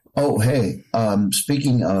 Oh, hey,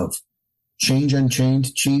 speaking of Change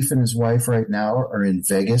Unchained, Chief and his wife right now are in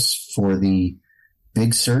Vegas for the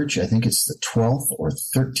Big Search. I think it's the 12th or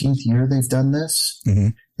 13th year they've done this. Mm-hmm.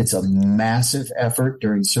 It's a massive effort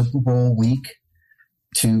during Super Bowl week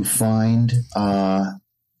to find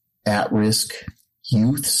at-risk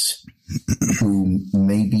youths who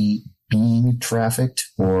may be being trafficked,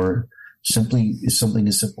 or simply something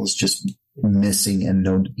as simple as just missing and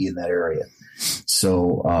known to be in that area.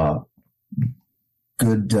 So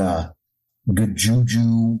good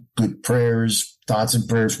juju, good prayers, thoughts and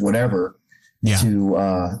prayers, whatever,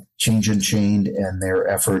 to Change Unchained and their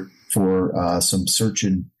effort for some search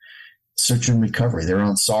and recovery. They're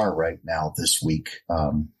on SAR right now this week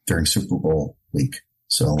during Super Bowl week.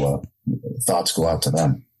 So thoughts go out to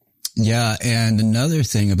them. Yeah, and another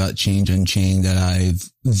thing about Change Unchained that I've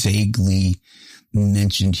vaguely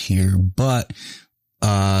mentioned here, but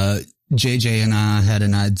JJ and I had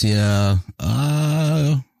an idea.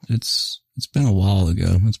 It's been a while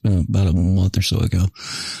ago. It's been about a month or so ago.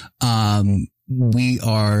 We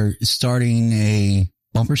are starting a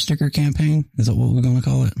bumper sticker campaign. Is that what we're going to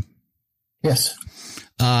call it? Yes.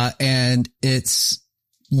 And it's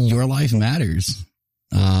Your Life Matters.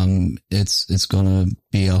 It's going to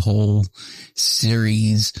be a whole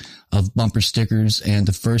series of bumper stickers, and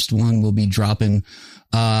the first one will be dropping,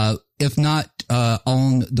 if not,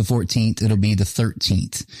 on the 14th, it'll be the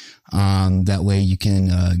 13th. That way you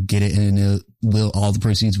can, get it, and all the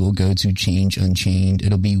proceeds will go to Change Unchained.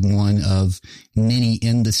 It'll be one of many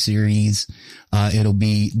in the series.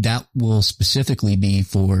 That will specifically be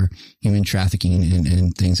for human trafficking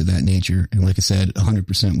and things of that nature. And like I said,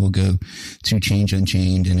 100% will go to Change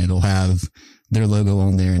Unchained, and it'll have their logo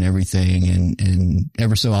on there and everything. And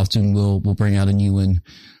ever so often we'll bring out a new one.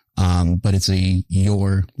 But it's a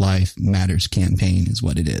Your Life Matters campaign is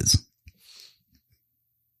what it is.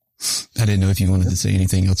 I didn't know if you wanted to say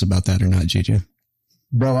anything else about that or not, JJ.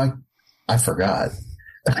 Bro, I forgot.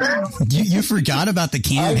 You forgot about the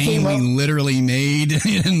campaign we literally made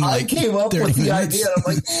in I came up with the minutes. idea. I'm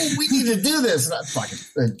like, oh, we need to do this. And I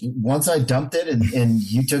fucking, once I dumped it and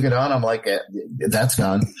you took it on, I'm like, that's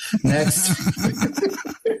gone. Next.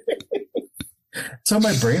 That's how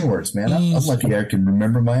my brain works, man. I'm lucky I can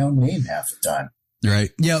remember my own name half the time.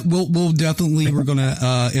 Right. Yeah. We'll definitely, we're going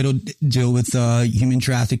to, it'll deal with, human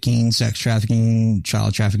trafficking, sex trafficking,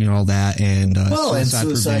 child trafficking, all that. And,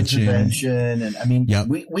 suicide prevention. And I mean,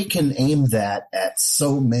 we can aim that at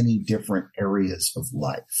so many different areas of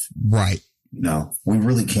life. Right. You know, we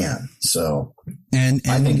really can. So, and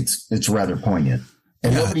I think it's rather poignant,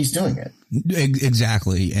 and nobody's doing it.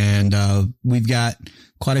 Exactly. And, we've got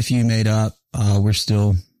quite a few made up. We're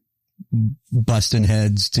still busting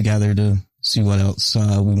heads together to see what else we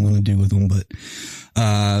want to do with them. But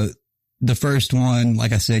the first one,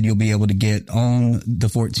 like I said, you'll be able to get on the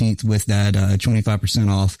 14th with that 25%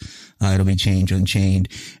 off. It'll be Change Unchained.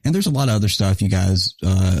 And there's a lot of other stuff you guys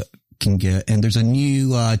can get. And there's a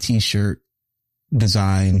new t-shirt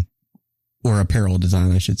design, or apparel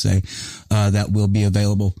design, I should say, that will be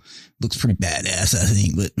available. Looks pretty badass, I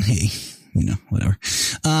think, but hey, you know, whatever.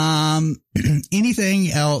 Anything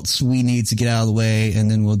else we need to get out of the way, and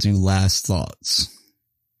then we'll do last thoughts.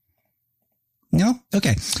 No?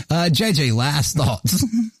 Okay. JJ, last thoughts.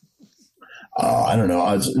 I don't know.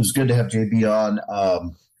 It was good to have JB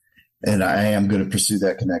on. And I am going to pursue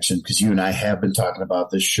that connection because you and I have been talking about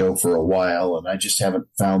this show for a while, and I just haven't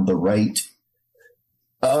found the right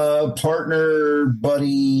partner,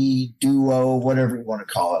 buddy, duo, whatever you want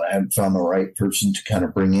to call it. I haven't found the right person to kind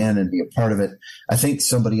of bring in and be a part of it. I think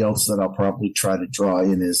somebody else that I'll probably try to draw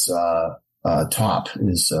in is Top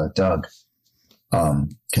is Doug,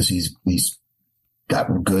 because he's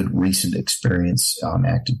got good recent experience on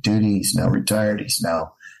active duty. He's now retired. He's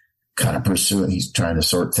now kind of pursuing. He's trying to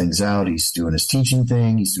sort things out. He's doing his teaching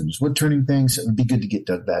thing. He's doing his wood turning thing. So it would be good to get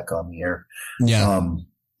Doug back on the air. Yeah.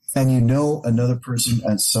 And you know, another person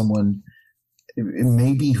and someone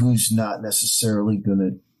maybe who's not necessarily going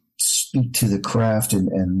to speak to the craft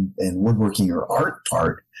and woodworking or art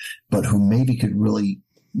part, but who maybe could really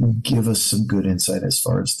give us some good insight as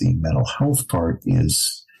far as the mental health part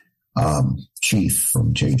is Chief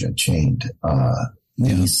from Change Unchained.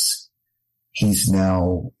 He's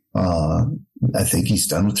now, I think he's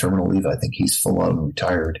done with terminal leave. I think he's full on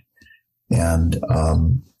retired. And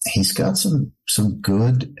he's got some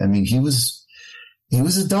good. I mean, he was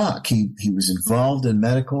a doc. He was involved in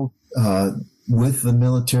medical with the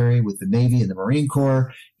military, with the Navy and the Marine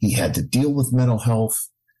Corps. He had to deal with mental health,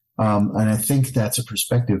 and I think that's a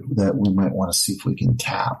perspective that we might want to see if we can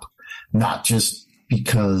tap, not just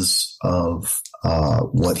because of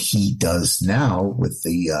what he does now with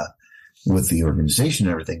the organization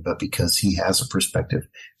and everything, but because he has a perspective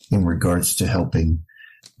in regards to helping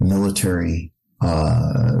military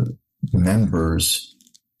members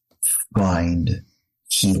find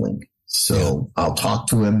healing. So I'll talk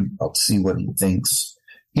to him. I'll see what he thinks.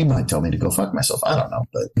 He might tell me to go fuck myself. I don't know,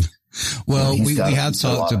 but well, we have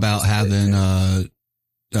talked about having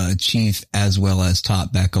Chief as well as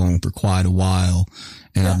Top back on for quite a while,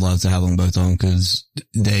 and I'd love to have them both on because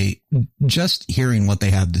they just hearing what they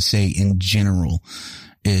have to say in general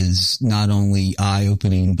is not only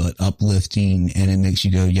eye-opening but uplifting, and it makes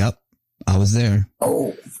you go, "Yep, I was there.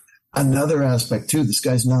 Oh, another aspect too. This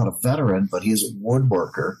guy's not a veteran, but he is a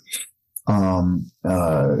woodworker.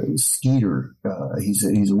 Skeeter. He's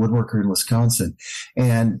a woodworker in Wisconsin,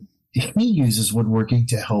 and he uses woodworking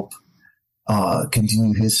to help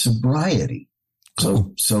continue his sobriety.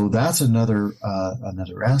 So that's another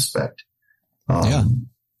aspect.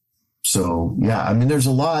 So yeah, I mean, there's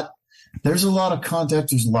a lot of contact.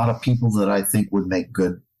 There's a lot of people that I think would make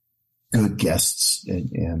good guests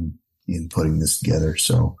in putting this together.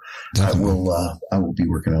 So definitely. I will be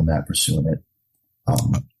working on that, pursuing it.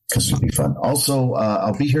 Cause it'll be fun. Also,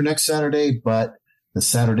 I'll be here next Saturday, but the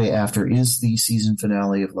Saturday after is the season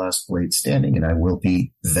finale of Last Blade Standing, and I will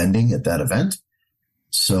be vending at that event.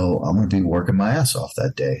 So I'm going to be working my ass off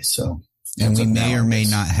that day. So, and we may or may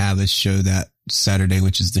not have a show that Saturday,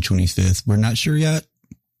 which is the 25th. We're not sure yet.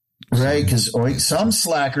 Right. Cause some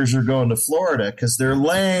slackers are going to Florida cause they're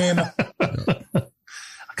lame.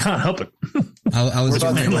 I can't help it. I was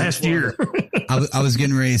last year. I was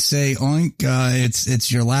getting ready to say, Oink, it's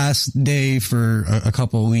your last day for a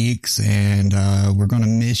couple of weeks, and we're going to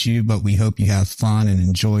miss you, but we hope you have fun and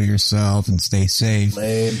enjoy yourself and stay safe.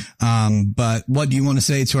 Lame. But what do you want to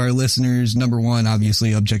say to our listeners? Number one,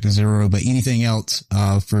 obviously Objective Zero, but anything else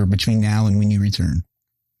for between now and when you return?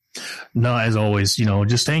 No, as always,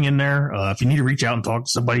 just hang in there. If you need to reach out and talk to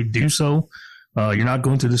somebody, do so. You're not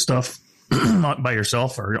going through this stuff not by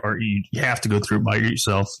yourself, or you have to go through it by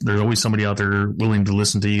yourself. There's always somebody out there willing to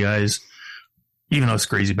listen to you guys, even though it's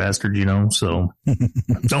crazy bastard, so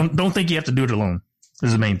don't think you have to do it alone. This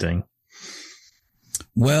is the main thing.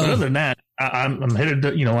 Well, but other than that, I'm headed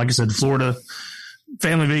to, like I said, Florida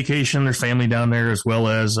family vacation. There's family down there, as well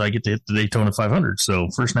as I get to hit the Daytona 500. So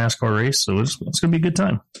first NASCAR race. So it's going to be a good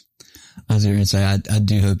time. I was going to say, I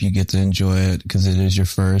do hope you get to enjoy it because it is your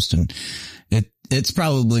first, and it's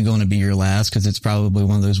probably going to be your last because it's probably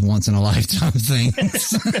one of those once in a lifetime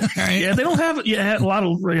things. Right? Yeah, they don't have a lot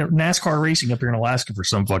of NASCAR racing up here in Alaska for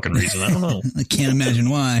some fucking reason. I don't know. I can't imagine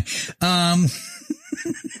why.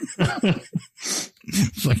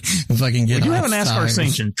 If I can get, we do have a NASCAR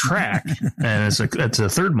sanctioned track, and it's a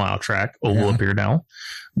 3rd mile track oval up here now.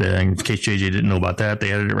 In case JJ didn't know about that,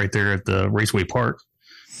 they added it right there at the Raceway Park.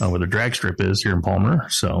 Where the drag strip is here in Palmer.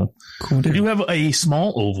 So cool, we do have a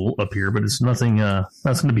small oval up here, but it's nothing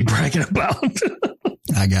to be bragging about.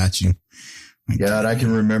 I got you. God, I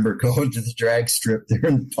can remember going to the drag strip there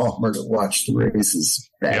in Palmer to watch the races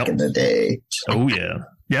back in the day. Oh yeah.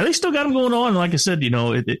 Yeah, they still got them going on. Like I said,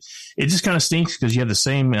 it just kind of stinks because you have the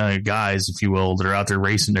same guys, if you will, that are out there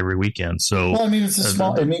racing every weekend. So, well, I mean, it's a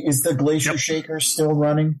small. I mean, is the Glacier Shaker still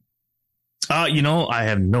running? I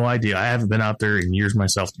have no idea. I haven't been out there in years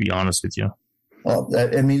myself, to be honest with you. Well,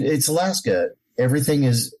 I mean, it's Alaska. Everything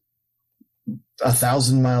is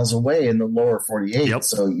 1,000 miles away in the lower 48. Yep.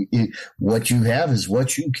 So what you have is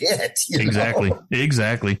what you get.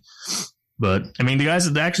 Exactly. But I mean, the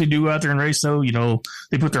guys that actually do go out there and race, though,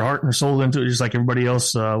 they put their heart and their soul into it, just like everybody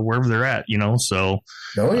else, wherever they're at. So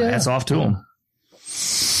hats off to them.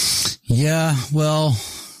 Yeah. Well,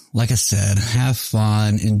 like I said, have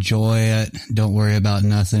fun, enjoy it. Don't worry about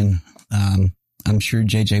nothing. I'm sure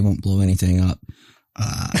JJ won't blow anything up.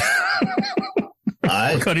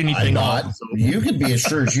 I cut anything off. So. You can be as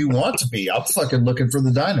sure as you want to be. I'm fucking looking for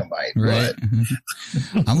the dynamite. Right.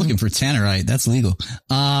 I'm looking for tannerite. That's legal.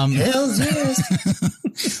 Hell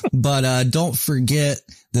yes. But don't forget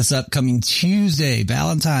this upcoming Tuesday,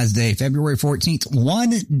 Valentine's Day, February 14th,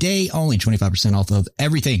 1 day only, 25% off of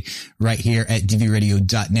everything right here at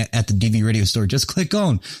dvradio.net at the DV Radio Store. Just click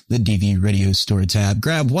on the DV Radio Store tab,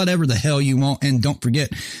 grab whatever the hell you want. And don't forget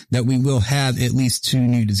that we will have at least 2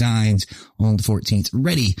 new designs on the 14th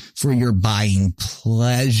ready for your buying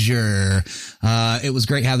pleasure. It was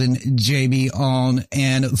great having JB on,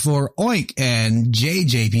 and for Oink and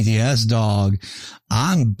JJPTS Dog,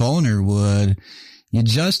 I'm Bonerwood. You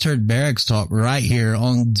just heard Barracks Talk right here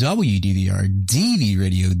on WDVR,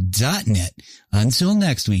 dvradio.net. Until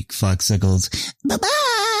next week, fucksicles.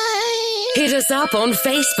 Bye-bye! Hit us up on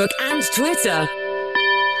Facebook and Twitter